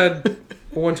 I've had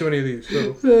one too many of these.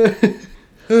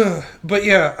 So. But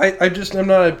yeah, I'm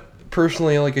not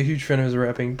personally like a huge fan of his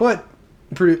rapping, but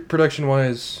production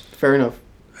wise, fair enough.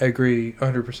 I agree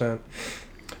 100%.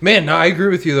 Man, no, I agree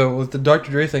with you though with the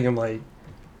Dr. Dre thing. I'm like,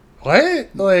 what?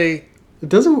 Like, it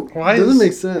doesn't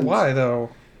make sense. Why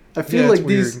though? I feel like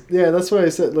these. Yeah, that's why I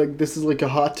said like this is like a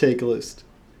hot take list.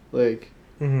 Like,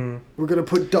 we're gonna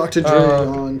put Dr. Dre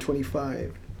on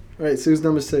 25. All right, so who's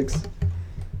number 6?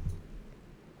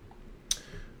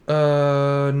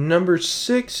 Number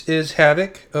 6 is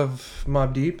Havoc of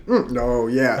Mobb Deep. Oh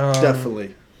yeah,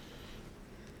 definitely.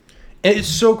 And it's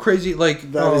so crazy.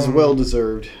 Like that is well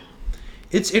deserved.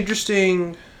 It's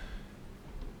interesting.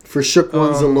 For Shook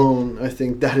Ones alone, I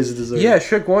think that is deserved. Yeah,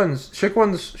 Shook Ones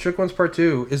Part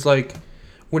 2 is like,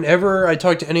 whenever I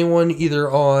talk to anyone,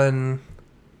 either on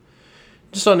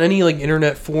any like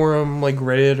internet forum, like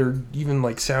Reddit or even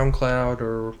like SoundCloud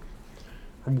or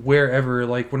wherever,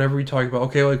 like whenever we talk about,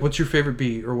 okay, like what's your favorite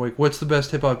beat, or like what's the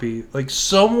best hip hop beat, like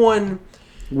someone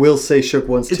will say Shook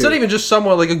Ones 2. It's not even just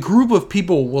someone, like a group of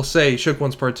people will say Shook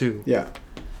Ones Part 2. Yeah.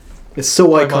 It's so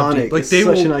iconic. Like it's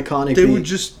such an iconic beat. Would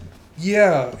just,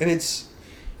 yeah, and it's,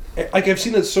 like, I've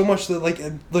seen it so much that,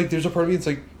 like there's a part of me that's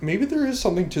like, maybe there is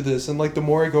something to this, and, like, the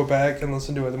more I go back and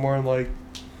listen to it, the more I'm like,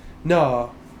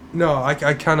 no, I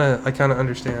kind of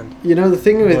understand. You know, the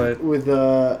thing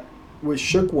with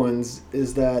Shook Ones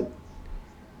is that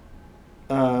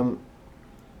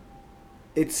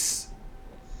it's,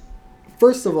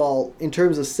 first of all, in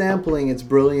terms of sampling, it's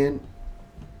brilliant.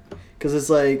 Because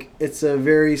it's a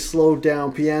very slowed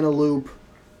down piano loop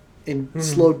and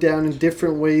slowed down in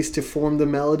different ways to form the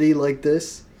melody like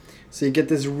this. So you get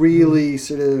this really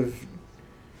sort of,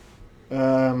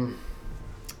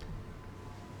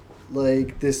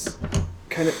 like this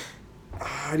kind of,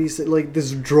 how do you say, like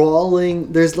this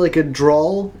drawling, there's like a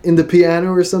drawl in the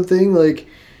piano or something, like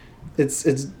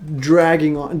it's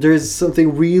dragging on. There's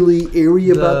something really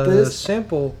eerie about this.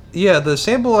 The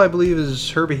sample I believe is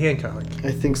Herbie Hancock.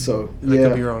 I think so. I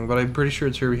could be wrong, but I'm pretty sure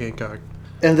it's Herbie Hancock.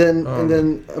 And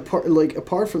then apart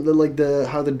from the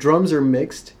how the drums are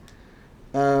mixed,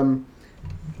 that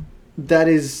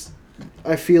is,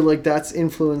 I feel like that's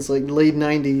influenced like late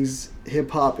 90s hip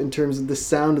hop in terms of the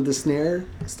sound of the snare,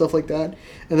 stuff like that.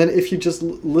 And then if you just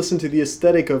listen to the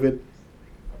aesthetic of it,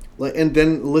 like, and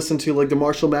then listen to like the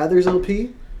Marshall Mathers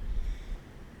LP,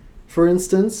 for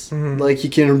instance, like you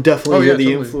can definitely hear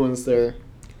the influence there.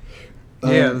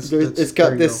 It's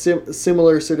got this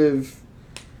similar sort of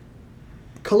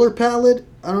color palette.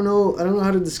 I don't know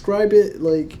how to describe it.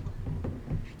 Like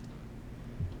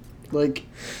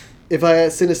if I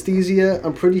had synesthesia,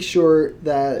 I'm pretty sure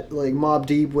that like Mobb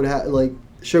Deep would have, like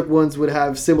Shook Ones would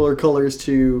have similar colors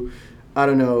to, I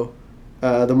don't know,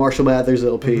 the Marshall Mathers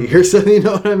LP or something. You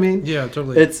know what I mean? Yeah,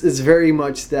 totally. It's very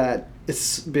much that.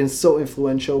 It's been so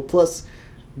influential. Plus,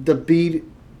 the beat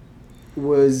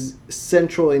was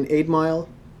central in 8 Mile,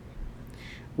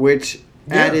 which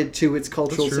added to its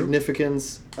cultural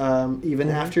significance even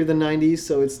after the 90s.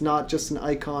 So it's not just an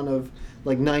icon of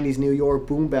like 90s New York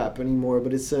boom bap anymore,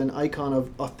 but it's an icon of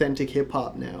authentic hip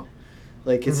hop now.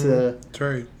 Like it's That's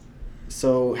right.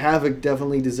 So Havoc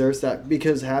definitely deserves that,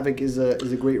 because Havoc is a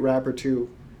great rapper too.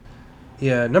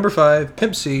 Yeah, number 5,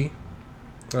 Pimp C,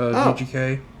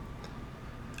 UGK.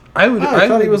 I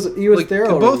thought he was like, there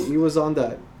already. He was on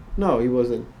that. No, he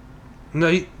wasn't.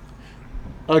 No,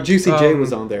 Juicy J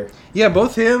was on there. Yeah,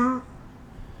 both him.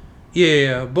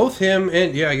 Yeah, both him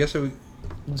and I guess I would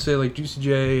say like Juicy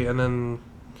J, and then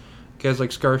guys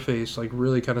like Scarface like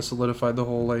really kind of solidified the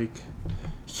whole like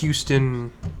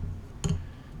Houston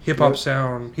hip hop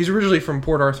sound. He's originally from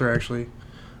Port Arthur, actually.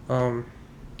 Really?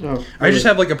 I just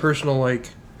have like a personal like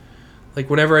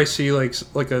whenever I see like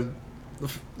a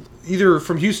either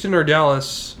from Houston or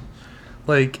Dallas,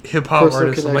 like hip hop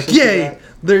artists, I'm like, yay!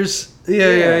 There's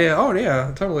yeah. Oh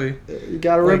yeah, totally. You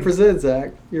gotta represent,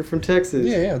 Zach. You're from Texas.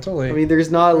 Yeah, totally. I mean, there's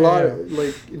not a lot of,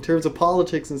 like, in terms of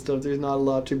politics and stuff. There's not a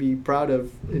lot to be proud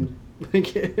of in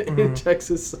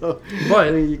Texas. So, but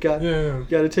I mean, you got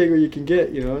to take what you can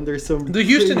get, you know. And there's some the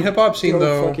Houston hip hop scene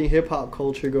though. Fucking hip hop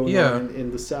culture going on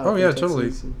in the South. Oh yeah,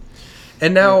 totally.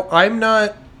 And now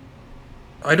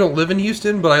I don't live in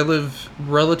Houston, but I live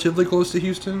relatively close to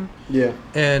Houston. Yeah.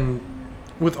 And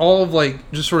with all of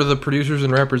like just sort of the producers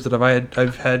and rappers that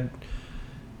I've had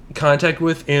contact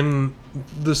with in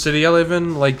the city I live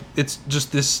in, like it's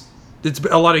just this, it's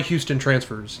a lot of Houston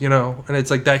transfers, you know, and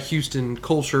it's like that Houston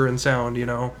culture and sound, you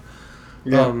know.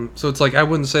 Yeah. So it's like I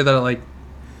wouldn't say that like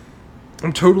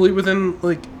I'm totally within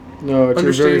like you're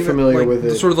very familiar with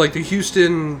it. Sort of like the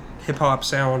Houston hip hop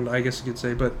sound, I guess you could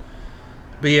say, but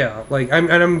yeah, like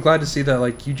I'm glad to see that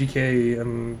like UGK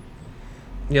and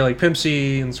like Pimp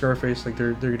C and Scarface, like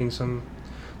they're getting some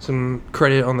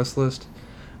credit on this list.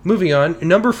 Moving on,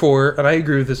 number 4, and I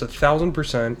agree with this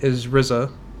 1,000%, is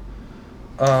RZA.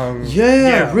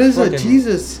 RZA,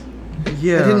 Jesus.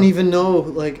 Yeah, I didn't even know,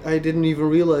 like I didn't even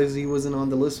realize he wasn't on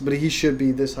the list, but he should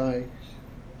be this high.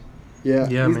 Yeah,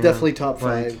 he's definitely top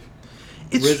 5.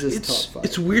 RZA's top 5.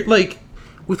 It's weird, like.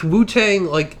 With Wu-Tang,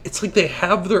 like, it's like they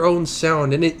have their own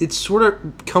sound, and it sort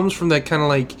of comes from that kind of,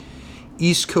 like,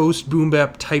 East Coast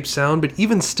boom-bap type sound, but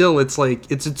even still, it's,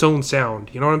 like, it's its own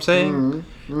sound, you know what I'm saying?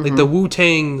 Mm-hmm. Like, the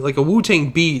Wu-Tang, like, a Wu-Tang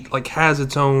beat, like, has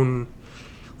its own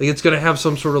like it's gonna have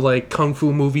some sort of like kung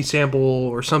fu movie sample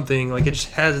or something. Like it just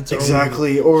has its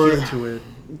Exactly, own or feel to it.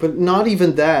 but not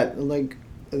even that. Like,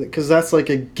 because that's like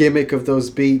a gimmick of those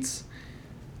beats.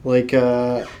 Like,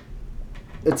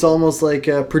 it's almost like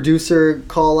a producer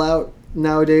call out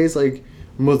nowadays. Like,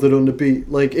 mother on the beat.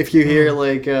 Like, if you hear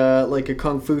like a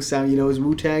kung fu sound, you know, it's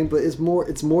Wu-Tang. But it's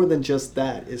more than just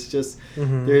that. It's just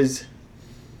there's,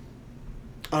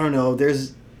 I don't know.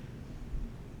 There's,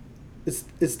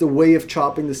 it's the way of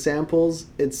chopping the samples.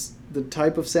 It's the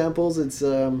type of samples. It's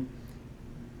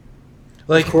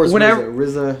like, of course, whenever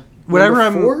RZA. whenever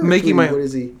Number I'm 4 or making 3? my What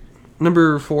is he?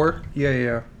 number 4,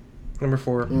 yeah, number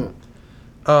 4.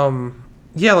 Yeah.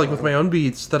 Yeah, like with my own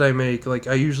beats that I make, like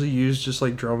I usually use just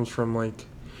like drums from like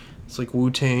it's like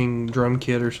Wu-Tang drum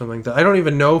kit or something like that. I don't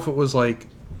even know if it was like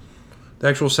the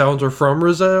actual sounds are from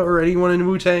RZA or anyone in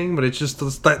Wu-Tang, but it's just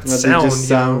that sound. Just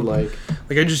sound like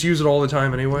I just use it all the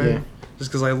time anyway, Yeah.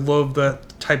 just because I love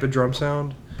that type of drum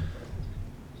sound.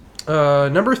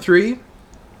 Number 3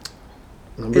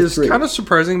 is kind of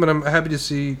surprising, but I'm happy to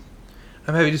see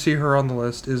her on the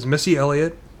list. Is Missy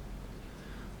Elliott.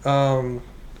 Yeah.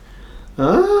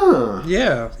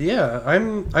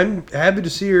 I'm happy to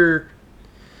see her.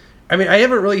 I mean, I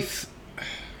haven't really.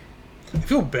 I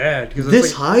feel bad because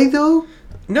this high though.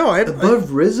 No, Above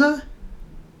RZA.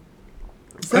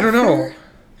 I don't know.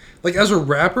 Like as a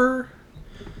rapper,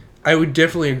 I would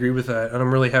definitely agree with that, and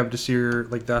I'm really happy to see her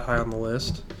like that high on the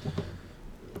list.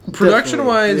 Production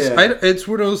wise, yeah. it's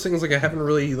one of those things like I haven't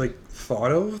really like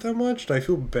thought of that much, and I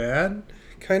feel bad,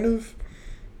 kind of,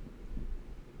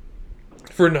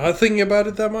 for not thinking about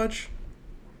it that much.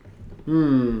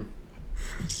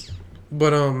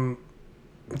 But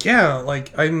yeah,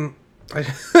 like I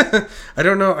I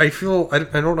don't know. I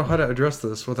don't know how to address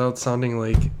this without sounding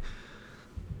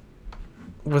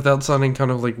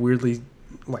kind of like weirdly,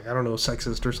 like I don't know,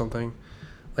 sexist or something.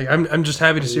 Like I'm just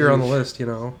happy to see her on the list, you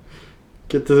know.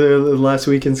 Get to the last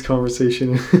weekend's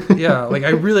conversation. Yeah, like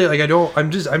I'm really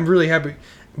happy,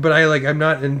 but I'm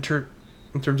not in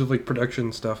terms of like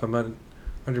production stuff. I'm not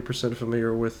 100%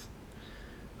 familiar with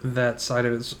that side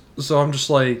of it, so I'm just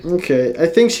like, okay, I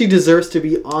think she deserves to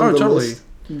be on the totally. list.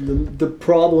 The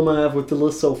problem I have with the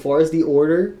list so far is the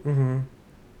order,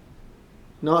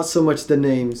 not so much the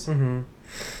names.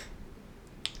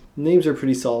 Names are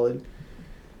pretty solid.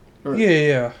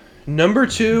 Yeah. Number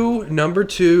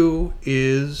two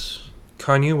is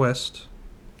Kanye West.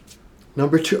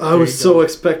 Number 2, I was so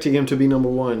expecting him to be number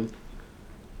 1.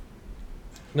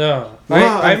 No,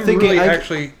 Wow, I'm thinking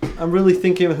really I'm really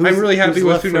thinking I'm really happy with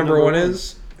left who for number 1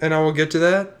 is, and I will get to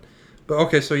that. But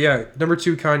okay, so yeah, number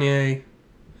 2 Kanye.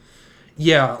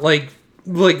 Yeah, like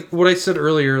what I said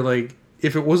earlier, like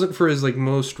if it wasn't for his like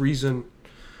most recent,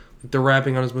 the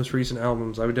rapping on his most recent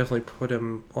albums, I would definitely put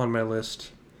him on my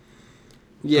list.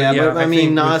 Yeah, but I mean,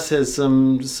 think Nas has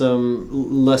some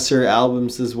lesser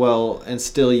albums as well, and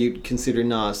still you'd consider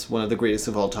Nas one of the greatest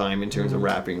of all time in terms of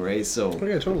rapping, right? So Oh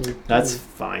yeah, totally. that's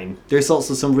fine. There's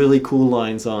also some really cool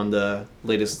lines on the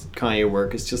latest Kanye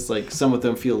work. It's just like some of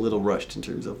them feel a little rushed in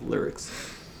terms of lyrics.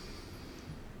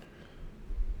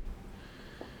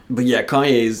 But yeah,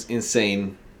 Kanye is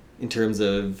insane in terms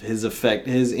of his effect,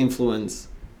 his influence,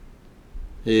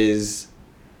 his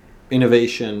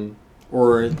innovation,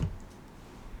 or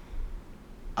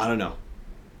I don't know.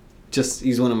 Just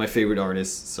he's one of my favorite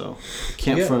artists, so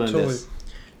can't front on this.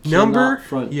 Number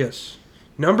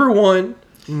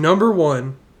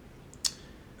one.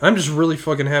 I'm just really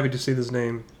fucking happy to see this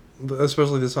name,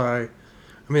 especially this high.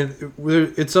 I mean,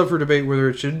 it's up for debate whether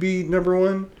it should be number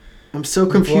 1. I'm so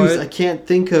confused. But I can't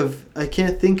think of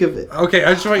it. Okay,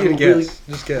 I just want you to really- guess.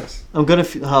 Just guess. I'm gonna.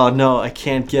 Oh no, I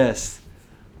can't guess.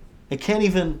 I can't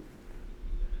even.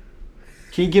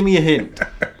 Can you give me a hint,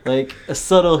 like a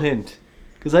subtle hint?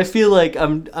 Because I feel like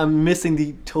I'm missing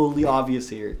the totally obvious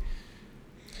here.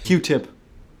 Q-Tip.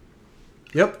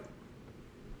 Yep.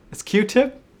 It's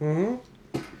Q-Tip.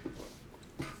 Mm-hmm.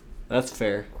 That's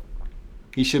fair.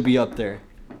 He should be up there.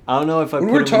 I don't know if I When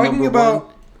put we're him talking number about,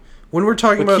 one. when we're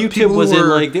talking But about Q-Tip people was who in are,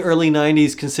 like the early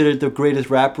 '90s, considered the greatest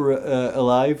rapper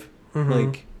alive.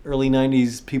 Like early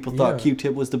 '90s, people thought Yeah.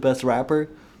 Q-Tip was the best rapper,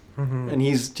 and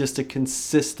he's just a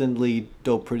consistently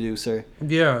dope producer.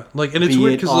 yeah, like, and it's Be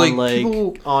weird it because on like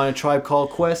people, on A Tribe Called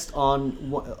Quest, on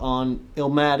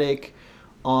Illmatic,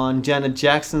 on Janet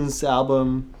Jackson's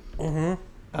album.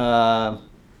 I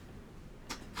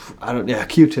don't. Yeah,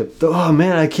 Q-Tip. Oh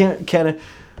man, I can't.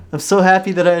 I'm so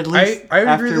happy that I at least I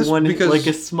agree after this one because- like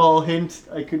a small hint,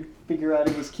 I could figure out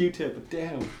it was Q-Tip. But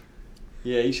damn.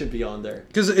 Yeah, he should be on there.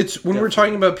 because it's when we're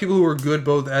talking about people who are good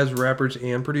both as rappers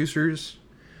and producers.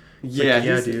 Yeah,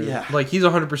 Like, dude. Yeah. Like he's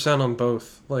 100% on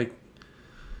both. Like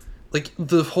like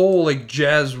the whole like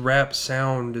jazz rap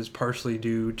sound is partially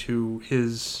due to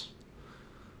his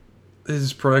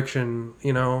production,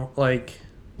 you know, like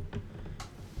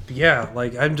yeah,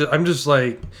 like I'm just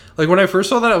like when I first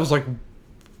saw that I was like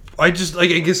I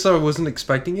guess I wasn't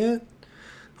expecting it.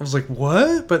 I was like,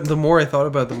 what? But the more I thought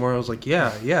about it, the more I was like,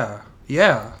 yeah.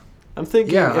 I'm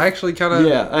thinking. Yeah, I actually kind of.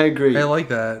 Yeah, I agree. I like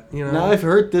that. You know. Now I've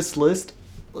heard this list.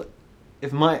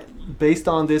 Based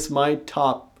on this, my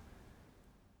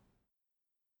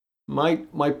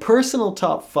personal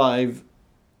top 5,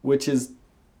 which is,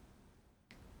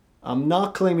 I'm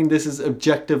not claiming this is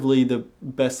objectively the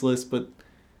best list, but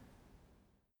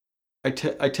I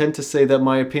tend to say that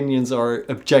my opinions are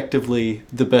objectively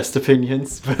the best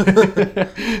opinions.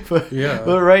 but yeah.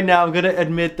 But right now, I'm gonna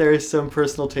admit there is some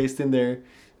personal taste in there.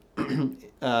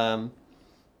 I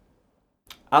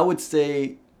would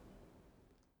say,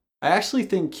 I actually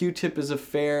think Q-Tip is a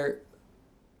fair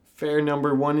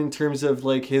number 1 in terms of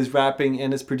like his rapping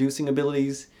and his producing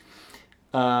abilities,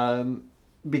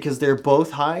 because they're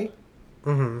both high.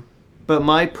 Mm-hmm. But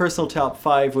my personal top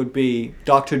 5 would be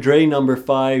Dr. Dre number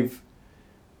 5.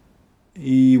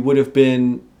 He would have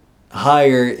been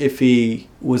higher if he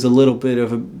was a little bit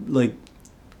of a, like,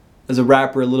 as a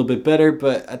rapper, a little bit better,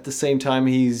 but at the same time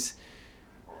he's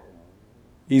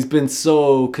been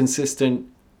so consistently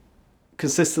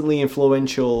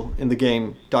influential in the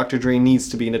game. Dr. Dre needs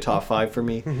to be in the top 5 for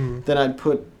me. Mm-hmm. Then I'd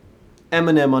put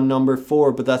Eminem on number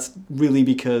 4, but that's really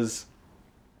because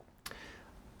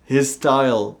his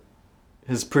style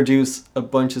has produced a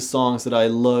bunch of songs that I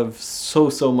love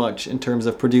so much in terms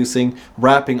of producing,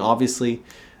 rapping obviously,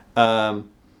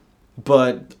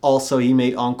 but also he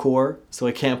made Encore, so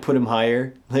I can't put him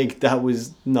higher. Like, that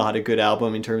was not a good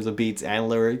album in terms of beats and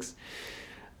lyrics.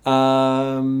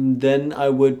 Then I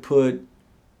would put,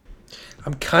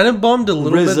 I'm kind of bummed a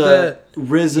little bit that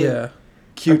RZA, yeah,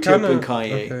 Q-Tip, and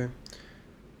Kanye. Okay.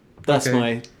 That's Okay.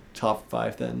 my top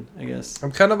 5 then, I guess.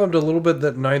 I'm kind of bummed a little bit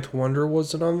that Ninth Wonder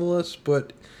wasn't on the list,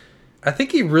 but I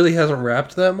think he really hasn't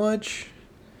rapped that much.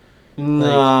 No.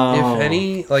 Like, if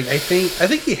any, like I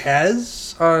think he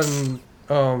has on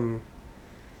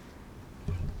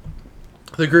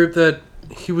the group that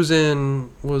he was in.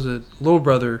 What was it Lil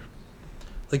Brother?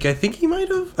 Like, I think he might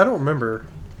have. I don't remember.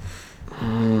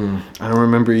 I don't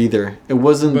remember either. It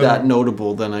wasn't that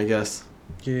notable then, I guess.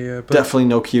 Yeah, but Definitely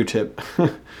no Q-Tip.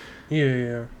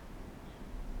 yeah.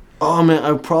 Oh man,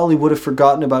 I probably would have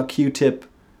forgotten about Q-Tip.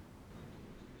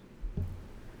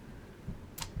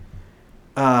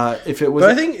 If it was. But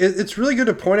I think it's really good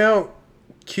to point out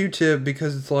Q-Tip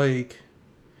because it's like,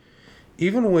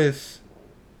 even with,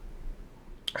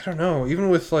 I don't know, even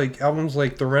with like albums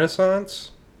like The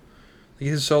Renaissance, like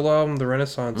his solo album The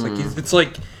Renaissance, like it's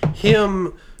like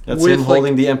him. That's with him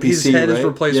holding like, the MPC, his head right? is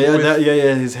replaced yeah, with,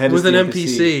 his head with is an the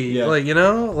MPC. Yeah. Like, you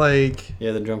know, like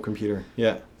Yeah, the drum computer.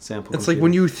 Yeah, sample. it's computer. like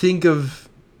when you think of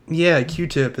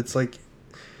Q-Tip, it's like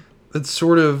it's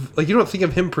sort of like you don't think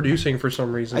of him producing for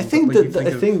some reason. I think but, like, that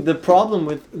I think the problem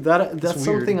with that's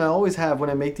weird. something I always have when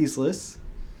I make these lists.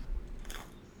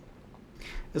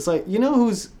 It's like, you know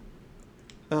who's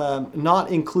not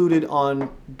included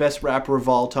on best rapper of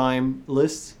all time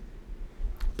lists?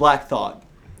 Black Thought.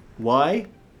 Why?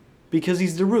 Because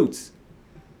he's the Roots,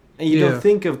 and you don't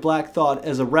think of Black Thought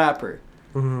as a rapper.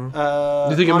 Mm-hmm.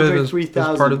 You think of him Andre as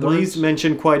 3000, part of the well, Roots? he's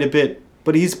mentioned quite a bit,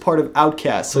 but he's part of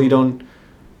Outkast, so you don't.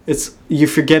 You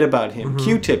forget about him. Mm-hmm.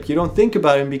 Q-Tip, you don't think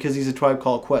about him because he's a Tribe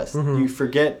Called Quest. Mm-hmm. You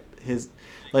forget his,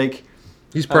 like.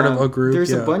 He's part of a group.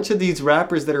 There's yeah. a bunch of these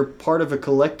rappers that are part of a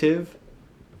collective.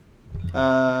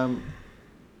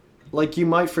 Like you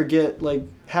might forget like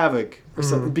Havoc or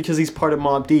something because he's part of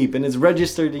Mobb Deep and it's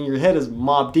registered in your head as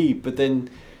Mobb Deep, but then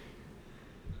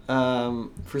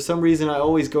for some reason I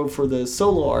always go for the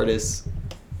solo artists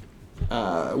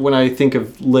when I think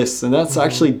of lists, and that's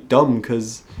actually dumb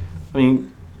because I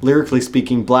mean, lyrically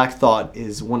speaking, Black Thought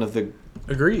is one of the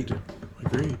Agreed.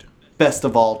 best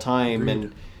of all time.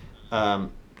 Agreed.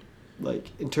 And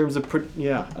like in terms of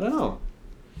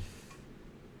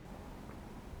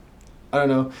I don't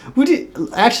know.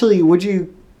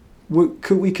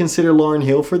 Could we consider Lauryn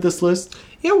Hill for this list?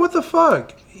 Yeah, what the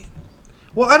fuck?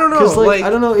 Well, I don't know. Because Like, I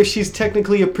don't know if she's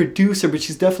technically a producer, but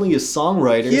she's definitely a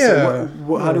songwriter. Yeah.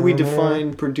 So how do we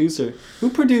define producer? Who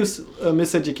produced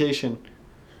Miseducation?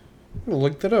 I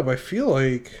looked that up. I feel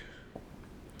like.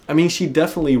 I mean, she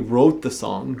definitely wrote the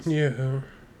songs. Yeah.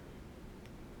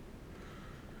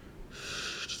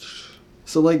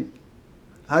 So like,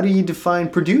 how do you define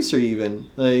producer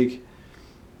even? Like,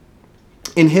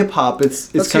 in hip hop, it's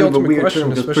That's kind the of a ultimate weird question, term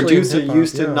because especially in producer hip-hop,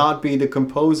 used to yeah. not be the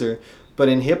composer, but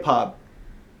in hip hop,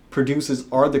 producers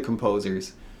are the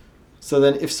composers. So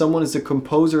then, if someone is a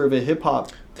composer of a hip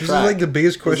hop This track, is like the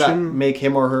biggest does that question. make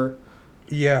him or her?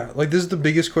 Yeah, like this is the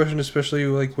biggest question, especially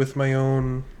like with my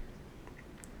own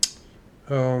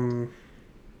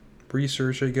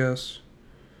research, I guess.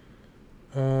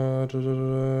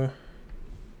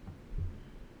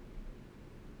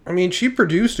 I mean, she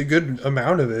produced a good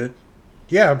amount of it.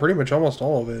 Yeah, pretty much almost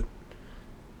all of it.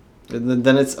 And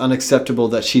then it's unacceptable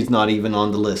that she's not even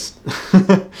on the list.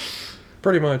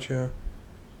 Pretty much, yeah.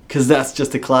 Because that's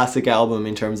just a classic album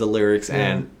in terms of lyrics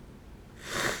and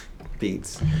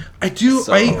beats. I do.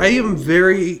 So- I am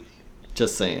very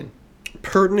Just saying.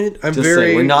 pertinent. I'm Just very.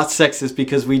 saying. We're not sexist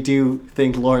because we do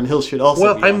think Lauryn Hill should also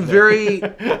Well, be I'm on there. very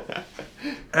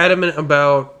adamant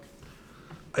about.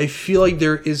 I feel like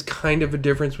there is kind of a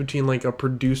difference between like a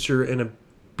producer and a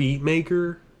beat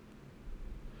maker.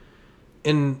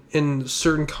 In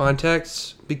certain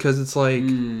contexts, because it's like.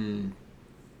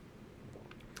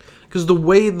 Because the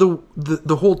way the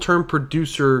whole term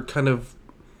producer kind of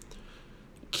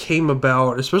came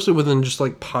about, especially within just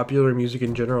like popular music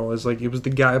in general, is like it was the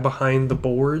guy behind the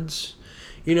boards,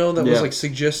 that was like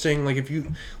suggesting, like if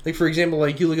you, like for example,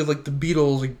 like you look at like the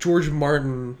Beatles, like George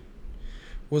Martin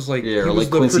was like he or was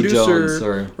like the Quincy producer,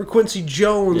 Jones or Quincy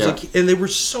Jones, Yeah. like, and they were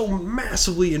so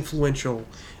massively influential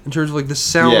in terms of like the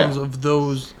sounds of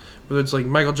those, whether it's like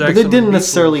Michael Jackson, But they or didn't the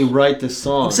necessarily Beatles. write the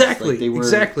songs. Exactly, Like, they were,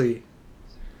 exactly.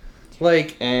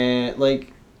 Like And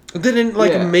like they didn't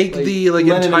like make the like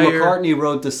Lennon entire. and McCartney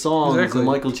wrote the songs Exactly. and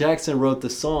Michael Jackson wrote the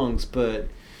songs, but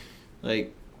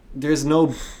like there's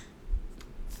no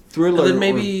Thriller And then or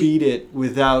maybe- Beat It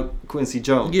without Quincy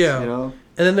Jones. Yeah. You know?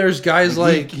 And then there's guys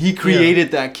like he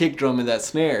created that kick drum and that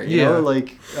snare. You know,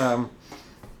 like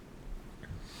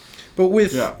But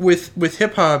with Yeah. with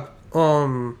hip hop,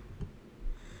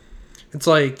 it's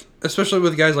like, especially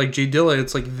with guys like Jay Dilla,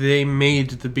 it's like they made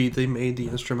the beat, they made the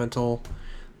instrumental.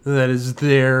 That is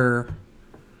their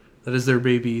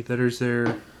baby. That is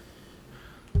their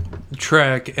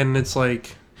track, and it's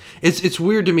like, it's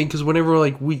weird to me because whenever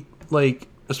like we like,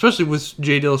 especially with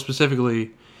Jay Dilla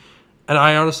specifically. And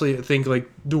I honestly think, like,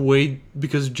 the way,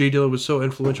 because Jay Dilla was so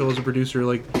influential as a producer,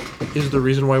 like, is the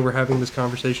reason why we're having this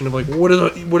conversation of, like, what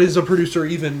is a producer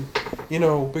even,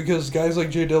 because guys like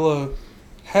Jay Dilla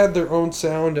had their own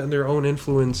sound and their own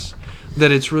influence,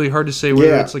 that it's really hard to say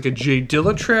whether it's, like, a Jay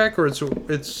Dilla track, or it's an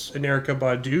Erykah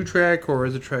Badu track, or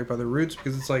is a track by The Roots,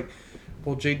 because it's like,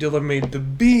 well, Jay Dilla made the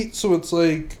beat, so it's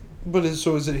like, but is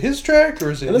it his track,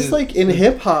 or is it and it's his, like in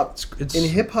hip hop it's-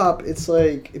 it's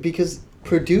like because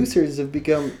producers have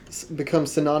become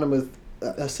synonymous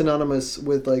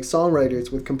with like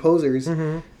songwriters, with composers.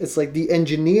 It's like the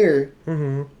engineer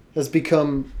has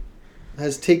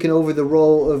taken over the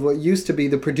role of what used to be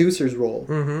the producer's role.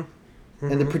 And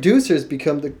the composers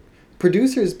became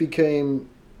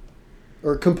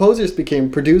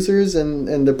producers,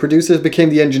 and the producers became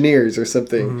the engineers or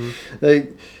something.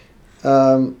 Like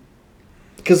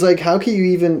because like, how can you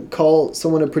even call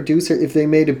someone a producer if they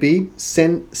made a beat,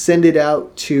 send it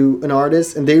out to an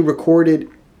artist, and they recorded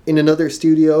in another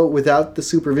studio without the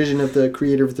supervision of the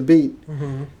creator of the beat,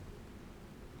 and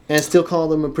still call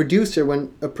them a producer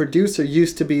when a producer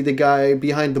used to be the guy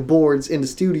behind the boards in the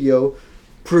studio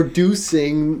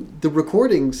producing the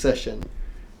recording session,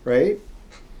 right?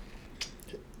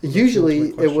 Usually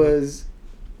it was,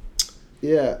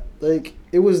 like,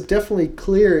 it was definitely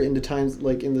clear in the times,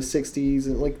 like in the 60s,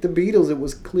 and like the Beatles, it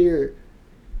was clear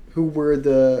who were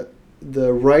the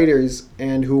writers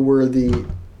and who were the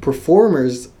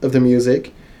performers of the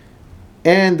music,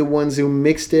 and the ones who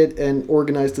mixed it and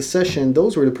organized the session,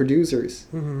 those were the producers.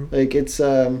 Like, it's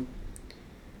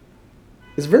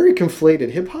very conflated.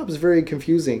 Hip-hop is very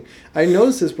confusing. I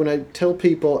notice this when I tell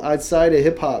people outside of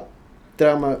hip-hop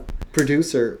that I'm a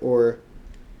producer, or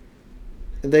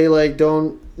they like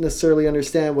don't necessarily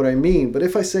understand what I mean. But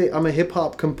if I say I'm a hip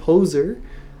hop composer,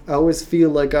 I always feel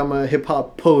like I'm a hip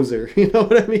hop poser. You know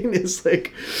what I mean? It's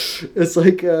like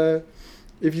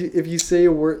if you say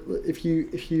a word, if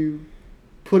you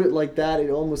put it like that, it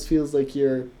almost feels like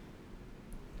you're.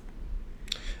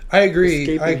 I agree.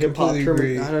 escaping I hip-hop completely term-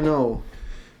 agree. I don't know.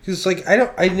 Because like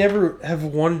I never have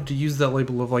wanted to use that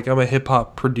label of like I'm a hip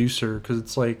hop producer, because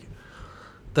it's like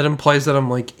that implies that I'm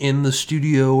like in the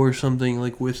studio or something,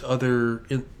 like with other,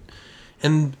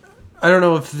 and I don't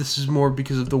know if this is more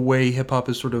because of the way hip hop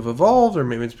has sort of evolved, or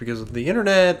maybe it's because of the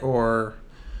internet, or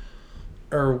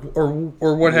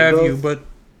what have you. But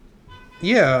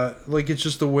yeah, like it's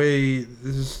just the way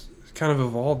this is kind of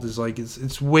evolved, is like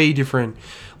it's way different.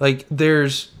 Like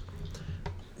there's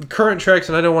current tracks,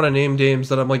 and I don't want to name names,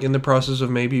 that I'm like in the process of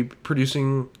maybe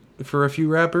producing for a few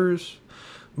rappers,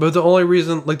 But the only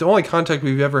reason, like the only contact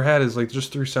we've ever had is like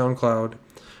just through SoundCloud.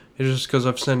 It's just because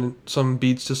I've sent some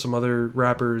beats to some other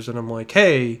rappers, and I'm like,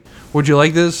 "Hey, would you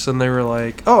like this?" And they were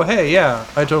like, "Oh, hey, yeah,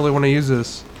 I totally want to use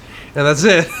this," and that's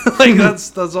it. Like that's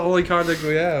the only contact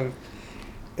we have.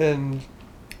 And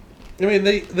I mean,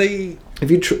 they If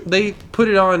you they put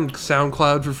it on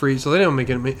SoundCloud for free, so they don't make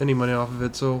any money off of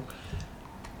it. So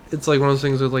it's like one of those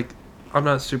things that like I'm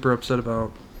not super upset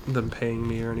about them paying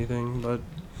me or anything, but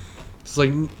it's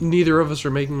like neither of us are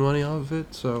making money off of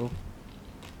it, so.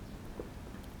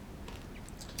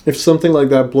 if something like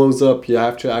that blows up, you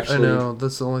have to actually. I know,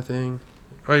 that's the only thing.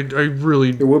 I really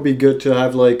It would be good to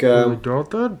have like really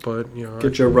doubt that, but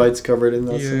get your rights covered in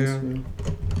that Yeah. sense.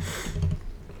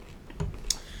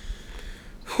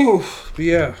 Whew, but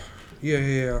yeah.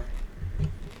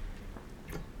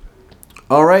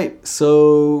 All right,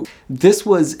 so this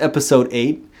was episode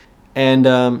 8,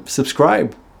 and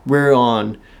subscribe. We're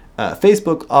on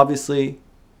Facebook, obviously.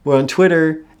 We're on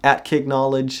Twitter at Kick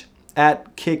Knowledge,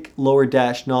 at Kick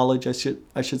 _Knowledge.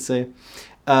 I should say.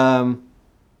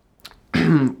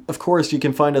 Of course, you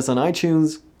can find us on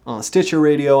iTunes, on Stitcher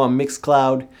Radio, on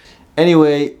Mixcloud.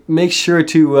 Anyway, make sure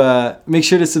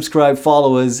to subscribe,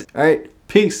 follow us. All right,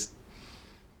 peace.